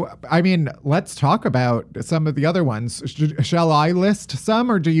 So, I mean, let's talk about some of the other ones. Shall I list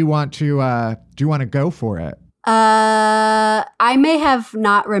some, or do you want to go for it? I may have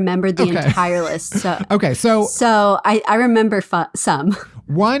not remembered the entire list. So okay, so I remember some.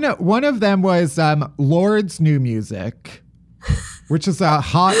 One of them was Lorde's new music, which is a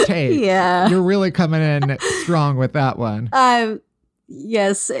hot take. Yeah, you're really coming in strong with that one.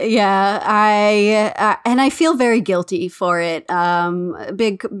 Yes. Yeah. I feel very guilty for it.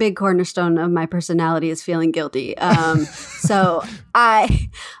 Big cornerstone of my personality is feeling guilty. So I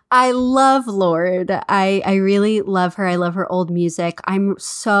love Lorde. I really love her. I love her old music. I'm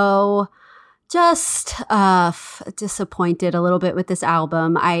so just disappointed a little bit with this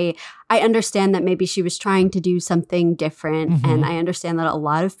album. I understand that maybe she was trying to do something different, and I understand that a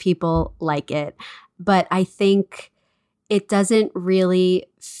lot of people like it, but I think it doesn't really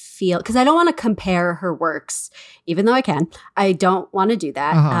feel, because I don't want to compare her works, even though I can. I don't want to do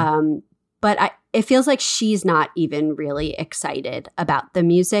that. But it feels like she's not even really excited about the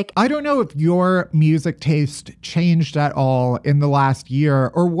music. I don't know if your music taste changed at all in the last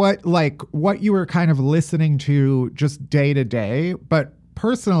year, or what you were kind of listening to just day to day. But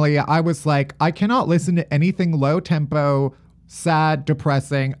personally, I was like, I cannot listen to anything low tempo, sad,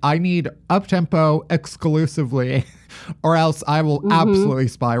 depressing. I need up-tempo exclusively, or else I will absolutely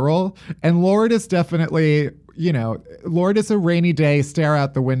spiral. And Lorde is definitely, Lorde is a rainy day, stare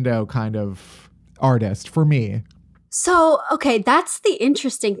out the window kind of artist for me. So, okay, that's the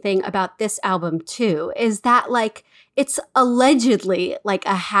interesting thing about this album too, is that like, it's allegedly like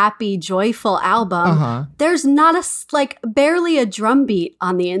a happy, joyful album. There's not barely a drum beat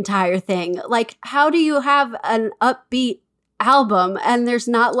on the entire thing. Like, how do you have an upbeat album and there's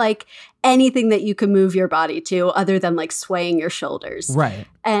not like anything that you can move your body to other than like swaying your shoulders? Right.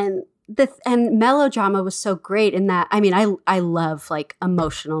 And Melodrama was so great in that. I mean, I love like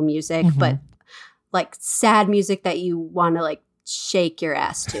emotional music, but like sad music that you want to like shake your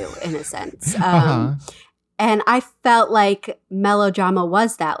ass to, in a sense. And I felt like Melodrama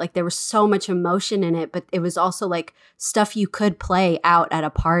was that. Like there was so much emotion in it, but it was also like stuff you could play out at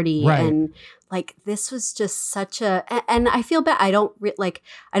a party. Right. And like this was just such a, and I feel bad. I don't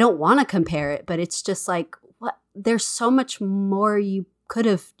want to compare it, but it's just like, what? There's so much more you could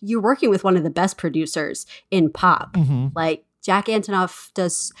have. You're working with one of the best producers in pop. Like Jack Antonoff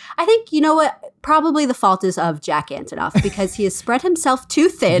does. I think, you know what? Probably the fault is of Jack Antonoff because he has spread himself too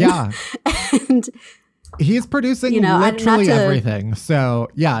thin. Yeah. And he's producing literally everything. So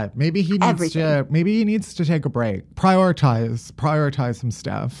yeah, maybe he needs to take a break. Prioritize some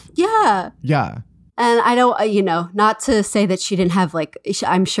stuff. Yeah. Yeah. And I don't, not to say that she didn't have like,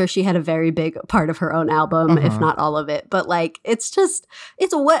 I'm sure she had a very big part of her own album, if not all of it. But like, where does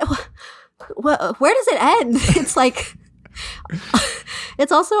it end? It's like,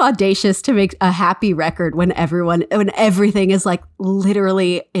 it's also audacious to make a happy record when everything is like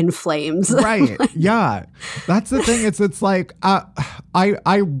literally in flames. Right. Yeah. That's the thing. It's like,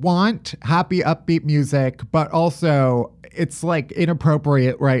 I want happy, upbeat music, but also it's like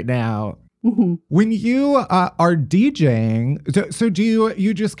inappropriate right now. When you are DJing, so do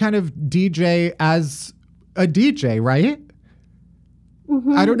you just kind of DJ as a DJ, right?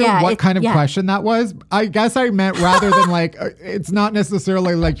 I don't know what kind of question that was. I guess I meant rather than like, it's not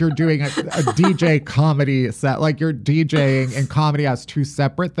necessarily like you're doing a DJ comedy set, like you're DJing and comedy as two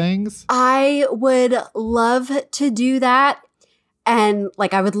separate things. I would love to do that. And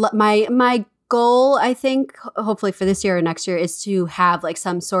like I would, my goal, I think, hopefully for this year or next year, is to have like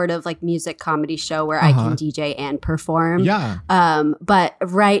some sort of like music comedy show where I can DJ and perform. Yeah. But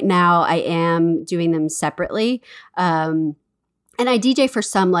right now I am doing them separately. And I DJ for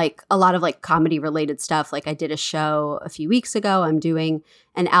a lot of like comedy related stuff. Like I did a show a few weeks ago. I'm doing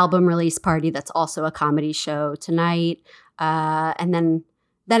an album release party that's also a comedy show tonight. And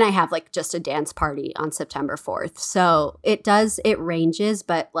then I have like just a dance party on September 4th. So it ranges,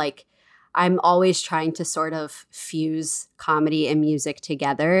 but like I'm always trying to sort of fuse comedy and music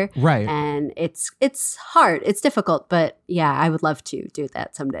together. Right. And it's hard. It's difficult, but yeah, I would love to do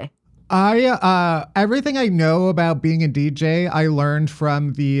that someday. Everything I know about being a DJ, I learned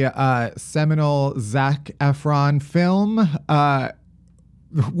from the seminal Zac Efron film,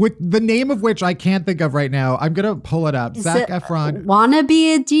 with the name of which I can't think of right now. I'm going to pull it up. Zac Efron. Wanna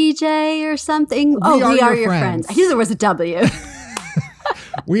be a DJ or something? We are your friends. I knew there was a W.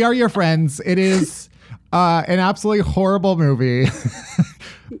 We Are Your Friends. It is an absolutely horrible movie.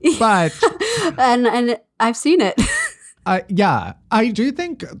 But and I've seen it. Yeah, I do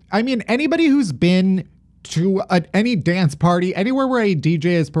think, I mean, anybody who's been to any dance party, anywhere where a DJ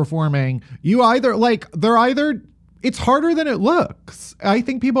is performing, it's harder than it looks. I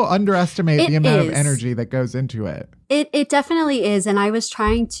think people underestimate the amount of energy that goes into it. It definitely is. And I was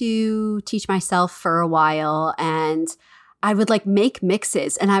trying to teach myself for a while, and I would like make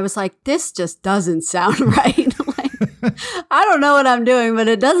mixes, and I was like, this just doesn't sound right. I don't know what I'm doing, but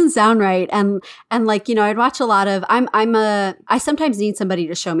it doesn't sound right. And like, you know, I'd watch a lot of, I sometimes need somebody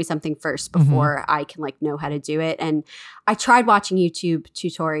to show me something first before I can like know how to do it. And I tried watching YouTube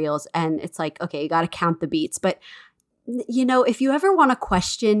tutorials, and it's like, okay, you got to count the beats. But you know, if you ever want to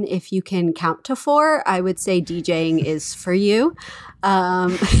question if you can count to 4, I would say DJing is for you.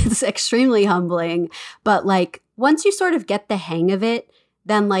 It's extremely humbling, but like once you sort of get the hang of it,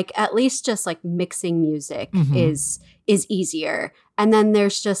 then like at least just like mixing music is easier. And then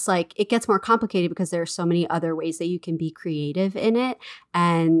there's just like, it gets more complicated because there are so many other ways that you can be creative in it.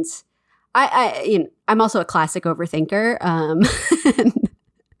 And I'm also a classic overthinker.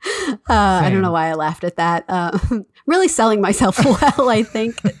 I don't know why I laughed at that. Really selling myself well, I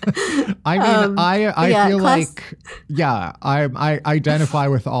think. I mean, I feel like, yeah, I identify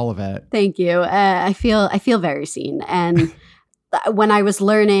with all of it. Thank you. I feel very seen. And when I was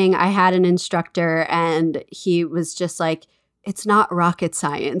learning, I had an instructor, and he was just like, it's not rocket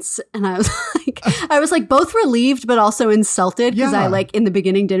science. And I was like both relieved, but also insulted because I like in the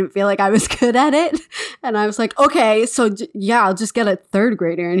beginning didn't feel like I was good at it. And I was like, okay, so yeah, I'll just get a 3rd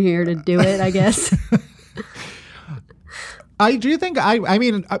grader in here to do it, I guess. I do think, I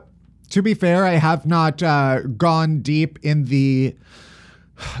mean, to be fair, I have not gone deep in the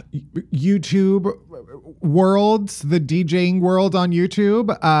YouTube world, the DJing world on YouTube,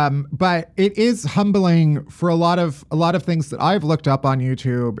 but it is humbling for a lot of things that I've looked up on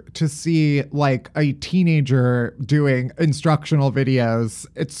YouTube to see like a teenager doing instructional videos.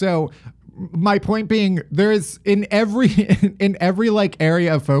 It's so, my point being, there is in every like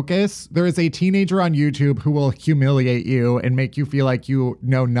area of focus, there is a teenager on YouTube who will humiliate you and make you feel like you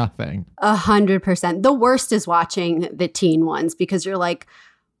know nothing. 100%. The worst is watching the teen ones, because you're like,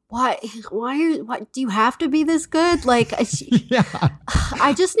 why do you have to be this good? Like, I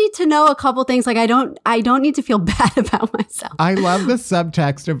just need to know a couple things. Like, I don't need to feel bad about myself. I love the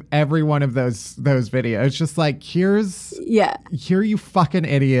subtext of every one of those videos. It's just like, here you fucking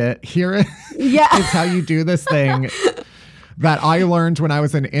idiot. Here is how you do this thing that I learned when I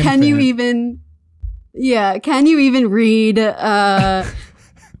was an infant. Can you even read?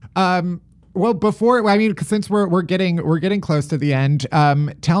 Well, since we're getting close to the end,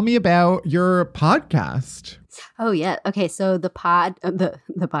 tell me about your podcast. Oh yeah. Okay. So the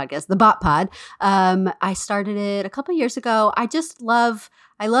podcast, the Bot Pod. I started it a couple years ago. I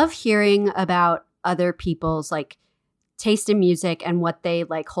love hearing about other people's like taste in music and what they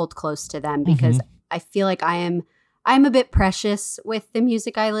like hold close to them, because I feel like I'm a bit precious with the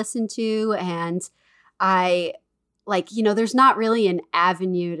music I listen to, and like, you know, there's not really an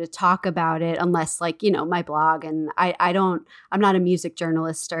avenue to talk about it unless like, you know, my blog, and I'm not a music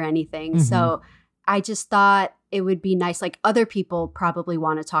journalist or anything. So I just thought it would be nice. Like, other people probably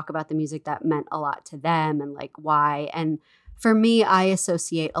want to talk about the music that meant a lot to them and like why. And for me, I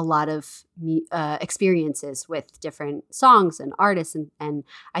associate a lot of experiences with different songs and artists. And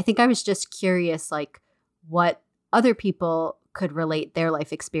I think I was just curious, like, what other people could relate their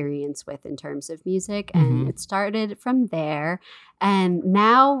life experience with in terms of music. And it started from there. And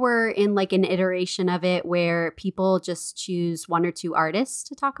now we're in like an iteration of it where people just choose one or two artists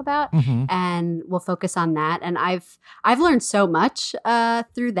to talk about and we'll focus on that. And I've learned so much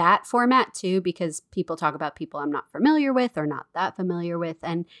through that format too, because people talk about people I'm not familiar with or not that familiar with.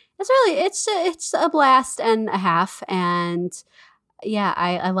 And it's a blast and a half. And yeah,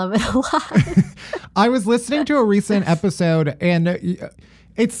 I love it a lot. I was listening to a recent episode and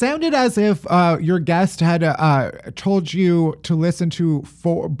it sounded as if your guest had told you to listen to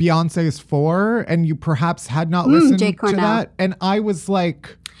Beyonce's 4 and you perhaps had not listened to that. And I was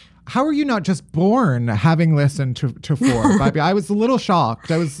like, how are you not just born having listened to 4? I was a little shocked.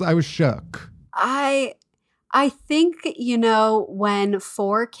 I was shook. I think, you know, when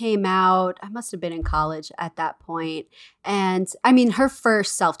 4 came out, I must have been in college at that point. And I mean, her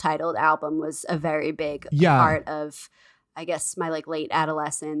first self-titled album was a very big part of, I guess, my like late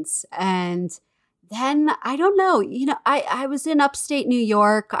adolescence. And then, I don't know, you know, I was in upstate New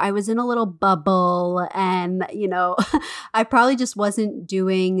York. I was in a little bubble and, you know, I probably just wasn't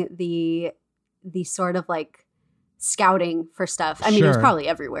doing the sort of like scouting for stuff. I mean, it was probably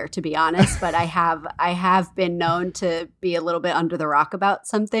everywhere, to be honest, but I have been known to be a little bit under the rock about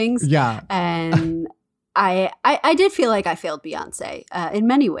some things. Yeah. And I did feel like I failed Beyonce in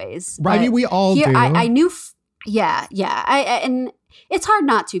many ways. Right. I mean, we all do. I knew. Yeah. And it's hard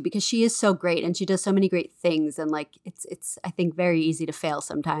not to, because she is so great and she does so many great things. And like, it's I think very easy to fail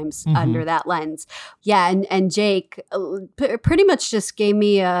sometimes under that lens. Yeah. And Jake pretty much just gave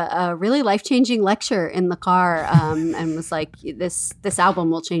me a really life-changing lecture in the car and was like, this album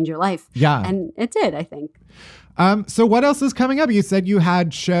will change your life. Yeah. And it did, I think. So what else is coming up? You said you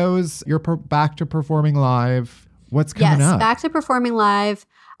had shows. You're back to performing live. What's coming up? Yes, back to performing live.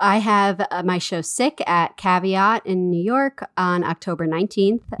 I have my show Sick at Caveat in New York on October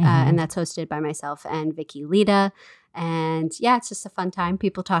 19th, and that's hosted by myself and Vicky Lita. And yeah, it's just a fun time.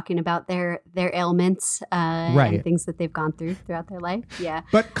 People talking about their ailments and things that they've gone throughout their life. Yeah.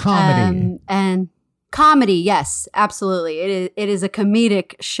 But comedy. And comedy, yes, absolutely. It is a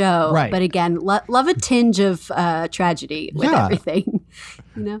comedic show. Right. But again, love a tinge of tragedy with everything,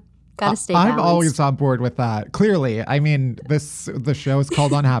 you know? Gotta stay balanced. I'm always on board with that. Clearly, I mean, the show is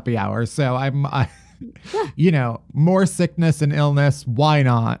called On Happy Hour, so you know, more sickness and illness. Why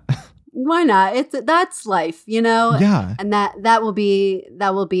not? Why not? That's life, you know. Yeah. And that will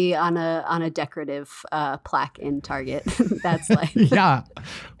be on a decorative plaque in Target. That's life. Yeah.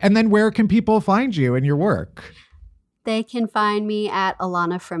 And then where can people find you and your work? They can find me at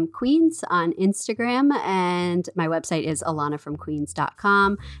Alana from Queens on Instagram, and my website is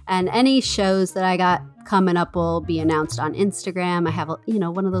alanafromqueens.com. And any shows that I got coming up will be announced on Instagram. I have,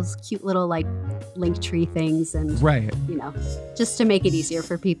 one of those cute little like link tree things, and just to make it easier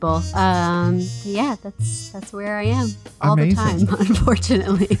for people. Yeah, that's where I am all Amazing. The time,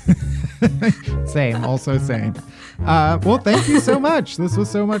 unfortunately. Same, also same. Well, thank you so much. This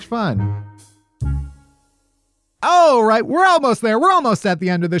was so much fun. Oh, right. We're almost there. We're almost at the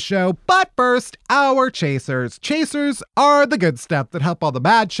end of the show. But first, our chasers. Chasers are the good stuff that help all the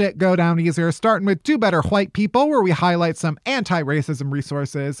bad shit go down easier, starting with Do Better White People, where we highlight some anti-racism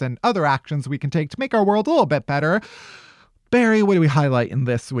resources and other actions we can take to make our world a little bit better. Barry, what do we highlight in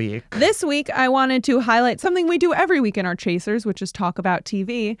this week? This week, I wanted to highlight something we do every week in our Chasers, which is talk about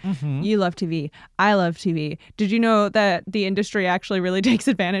TV. Mm-hmm. You love TV. I love TV. Did you know that the industry actually really takes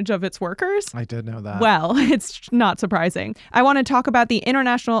advantage of its workers? I did know that. Well, it's not surprising. I want to talk about the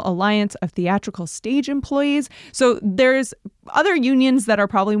International Alliance of Theatrical Stage Employees. So there's other unions that are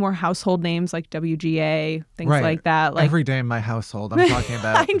probably more household names, like WGA, things like that. Like every day in my household, I'm talking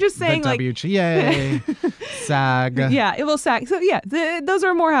about. I'm just saying, the WGA, SAG. Yeah, it will SAG. So yeah, those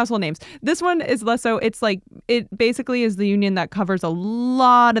are more household names. This one is less so. It's like, it basically is the union that covers a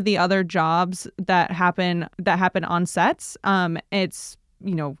lot of the other jobs that happen on sets. It's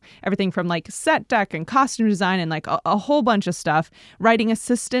everything from like set deck and costume design and like a whole bunch of stuff. Writing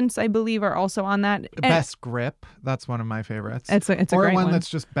assistants, I believe, are also on that. Best grip. That's one of my favorites. It's a great one. Or one that's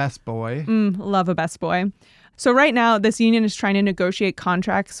just best boy. Love a best boy. So right now, this union is trying to negotiate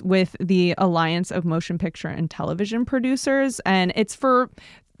contracts with the Alliance of Motion Picture and Television Producers, and it's for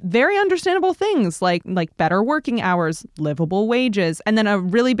very understandable things like better working hours, livable wages. And then a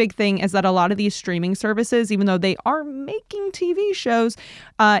really big thing is that a lot of these streaming services, even though they are making TV shows,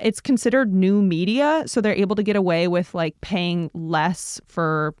 it's considered new media. So they're able to get away with like paying less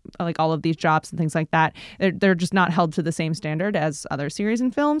for like all of these jobs and things like that. They're just not held to the same standard as other series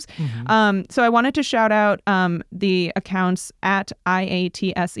and films. So I wanted to shout out the accounts at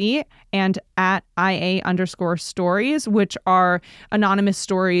IATSE and at IA_stories, which are anonymous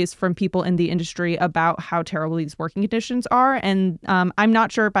stories from people in the industry about how terrible these working conditions are. And I'm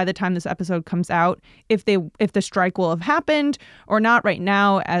not sure by the time this episode comes out if the strike will have happened or not. Right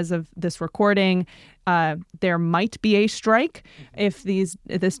now, as of this recording, there might be a strike if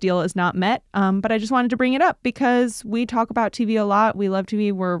this deal is not met. But I just wanted to bring it up because we talk about TV a lot. We love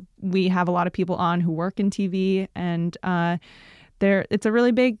TV. We have a lot of people on who work in TV, and it's a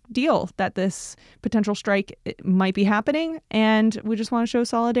really big deal that this potential strike might be happening. And we just want to show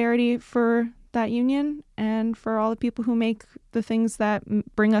solidarity for that union and for all the people who make the things that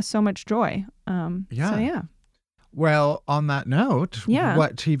bring us so much joy. So yeah. Well, on that note,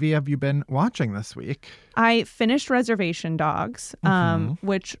 what TV have you been watching this week? I finished Reservation Dogs,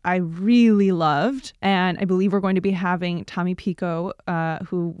 which I really loved. And I believe we're going to be having Tommy Pico,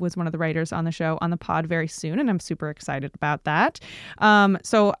 who was one of the writers on the show, on the pod very soon. And I'm super excited about that.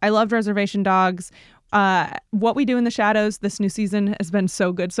 So I loved Reservation Dogs. What We Do in the Shadows this new season has been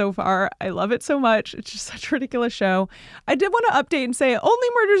so good so far. I love it so much. It's just such a ridiculous show. I did want to update and say Only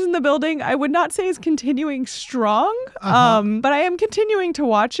Murders in the Building, I would not say is continuing strong, but I am continuing to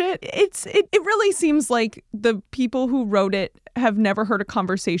watch it. It really seems like the people who wrote it have never heard a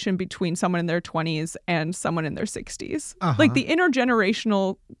conversation between someone in their 20s and someone in their 60s. Like the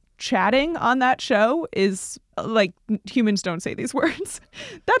intergenerational chatting on that show is like, humans don't say these words.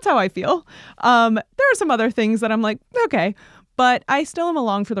 That's how I feel. There are some other things that I'm like, okay, but I still am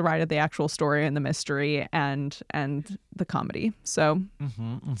along for the ride of the actual story and the mystery and the comedy. So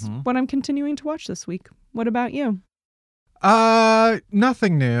that's what I'm continuing to watch this week. What about you?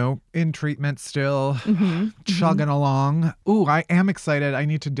 Nothing new. In treatment still. Chugging along. Ooh, I am excited. I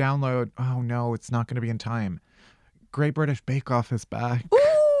need to download. Oh no, it's not going to be in time. Great British Bake Off is back.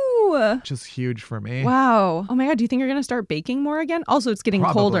 Which is huge for me. Wow. Oh my God. Do you think you're going to start baking more again? Also, it's getting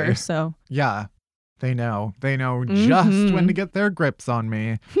colder, so. Yeah. They know just when to get their grips on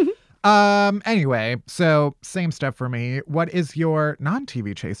me. Anyway, so same stuff for me. What is your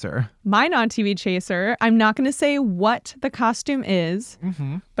non-TV chaser? My non-TV chaser, I'm not going to say what the costume is,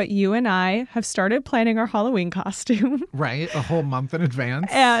 but you and I have started planning our Halloween costume. Right, a whole month in advance.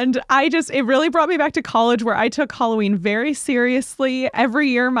 And it really brought me back to college where I took Halloween very seriously. Every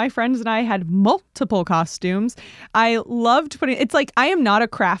year, my friends and I had multiple costumes. I loved it's like I am not a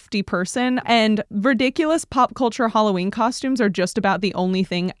crafty person, and ridiculous pop culture Halloween costumes are just about the only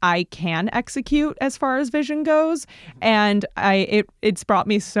thing I can execute as far as vision goes. And it's brought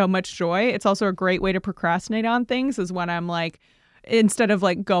me so much joy. It's also a great way to procrastinate on things, is when I'm like, instead of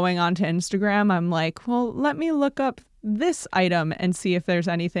like going onto Instagram, I'm like, well, let me look up this item and see if there's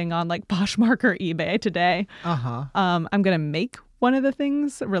anything on like Poshmark or eBay today. I'm gonna make one of the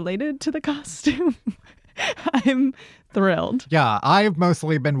things related to the costume. I'm thrilled. Yeah, I've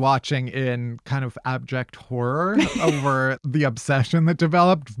mostly been watching in kind of abject horror over the obsession that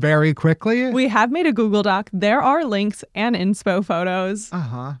developed very quickly. We have made a Google Doc. There are links and inspo photos.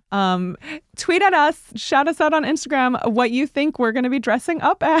 Tweet at us, shout us out on Instagram what you think we're going to be dressing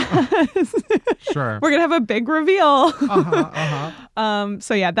up as. Sure. We're going to have a big reveal.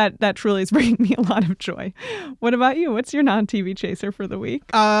 So yeah, that truly is bringing me a lot of joy. What about you? What's your non-TV chaser for the week?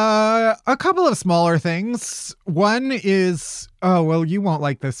 A couple of smaller things. One is, you won't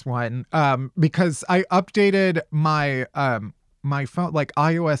like this one, because I updated my my phone, like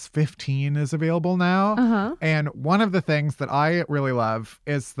iOS 15 is available now. And one of the things that I really love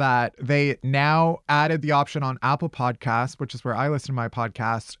is that they now added the option on Apple Podcasts, which is where I listen to my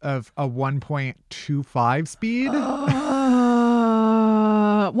podcast, of a 1.25 speed.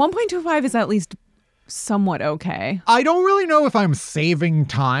 1.25 is at least somewhat okay. I don't really know if I'm saving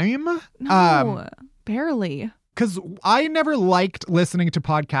time. No, barely. Because I never liked listening to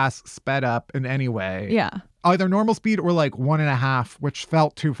podcasts sped up in any way. Yeah. Either normal speed or like 1.5, which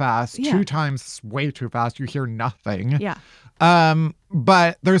felt too fast. Yeah. 2 times way too fast. You hear nothing. Yeah.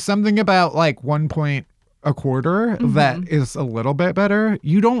 But there's something about like 1.25 that is a little bit better.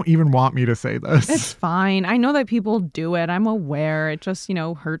 You don't even want me to say this. It's fine. I know that people do it. I'm aware. It just,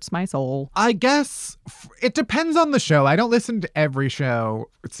 hurts my soul. I guess it depends on the show. I don't listen to every show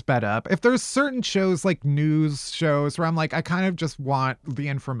sped up. If there's certain shows like news shows where I'm like, I kind of just want the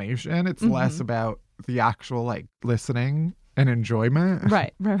information. It's less about the actual like listening and enjoyment.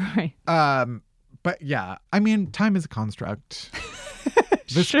 Right. But yeah, I mean, time is a construct.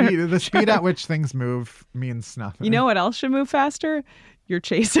 Sure. The speed at which things move means nothing. You know what else should move faster? Your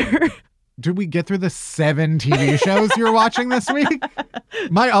chaser. Did we get through the 7 TV shows you're watching this week?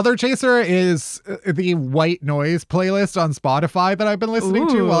 My other chaser is the White Noise playlist on Spotify that I've been listening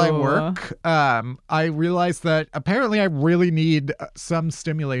to while I work. I realized that apparently I really need some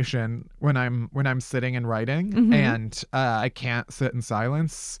stimulation when I'm sitting and writing, and I can't sit in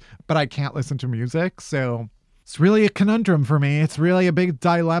silence, but I can't listen to music. So it's really a conundrum for me. It's really a big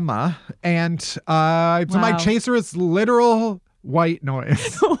dilemma. And so my chaser is literal white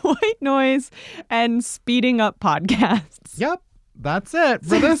noise. White noise and speeding up podcasts. Yep. That's it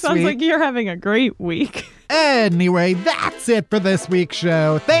for this Sounds week. like you're having a great week. Anyway, that's it for this week's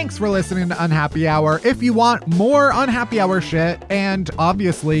show. Thanks for listening to Unhappy Hour. If you want more Unhappy Hour shit, and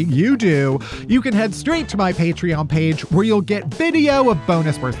obviously you do, you can head straight to my Patreon page where you'll get video of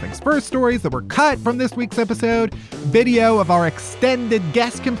bonus Worst Things First stories that were cut from this week's episode, video of our extended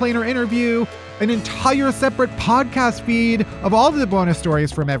guest complainer interview, an entire separate podcast feed of all the bonus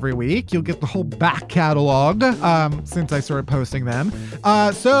stories from every week. You'll get the whole back catalog since I started posting them.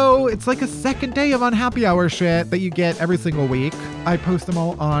 So it's like a second day of Unhappy Hour shit that you get every single week. I post them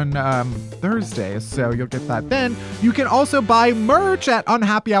all on Thursdays, so you'll get that then. You can also buy merch at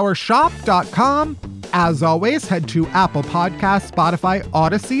unhappyhourshop.com. As always, head to Apple Podcasts, Spotify,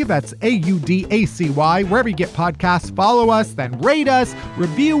 Odyssey, that's AUDACY, wherever you get podcasts. Follow us, then rate us,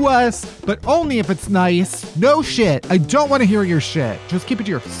 review us, but only if it's nice. No shit. I don't want to hear your shit. Just keep it to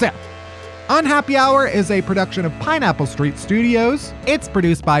yourself. Unhappy Hour is a production of Pineapple Street Studios. It's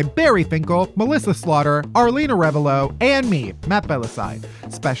produced by Barry Finkel, Melissa Slaughter, Arlena Revelo, and me, Matt Belisai.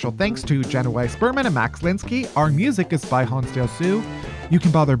 Special thanks to Jenna Weiss-Berman and Max Linsky. Our music is by Hans Del Su. You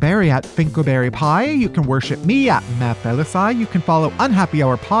can bother Barry at Finkelberry Pie. You can worship me at Matt Belisai. You can follow Unhappy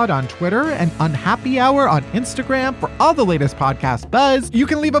Hour Pod on Twitter and Unhappy Hour on Instagram for all the latest podcast buzz. You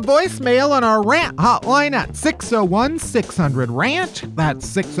can leave a voicemail on our rant hotline at 601-600-RANT. That's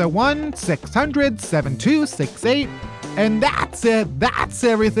 601-600-7268. And that's it. That's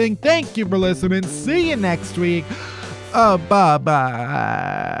everything. Thank you for listening. See you next week. Bye-bye.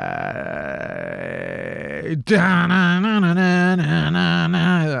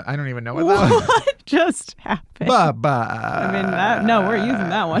 I don't even know what that was. What just happened? Bye-bye. I mean, no, we're using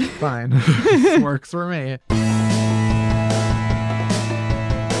that one. Fine. This works for me.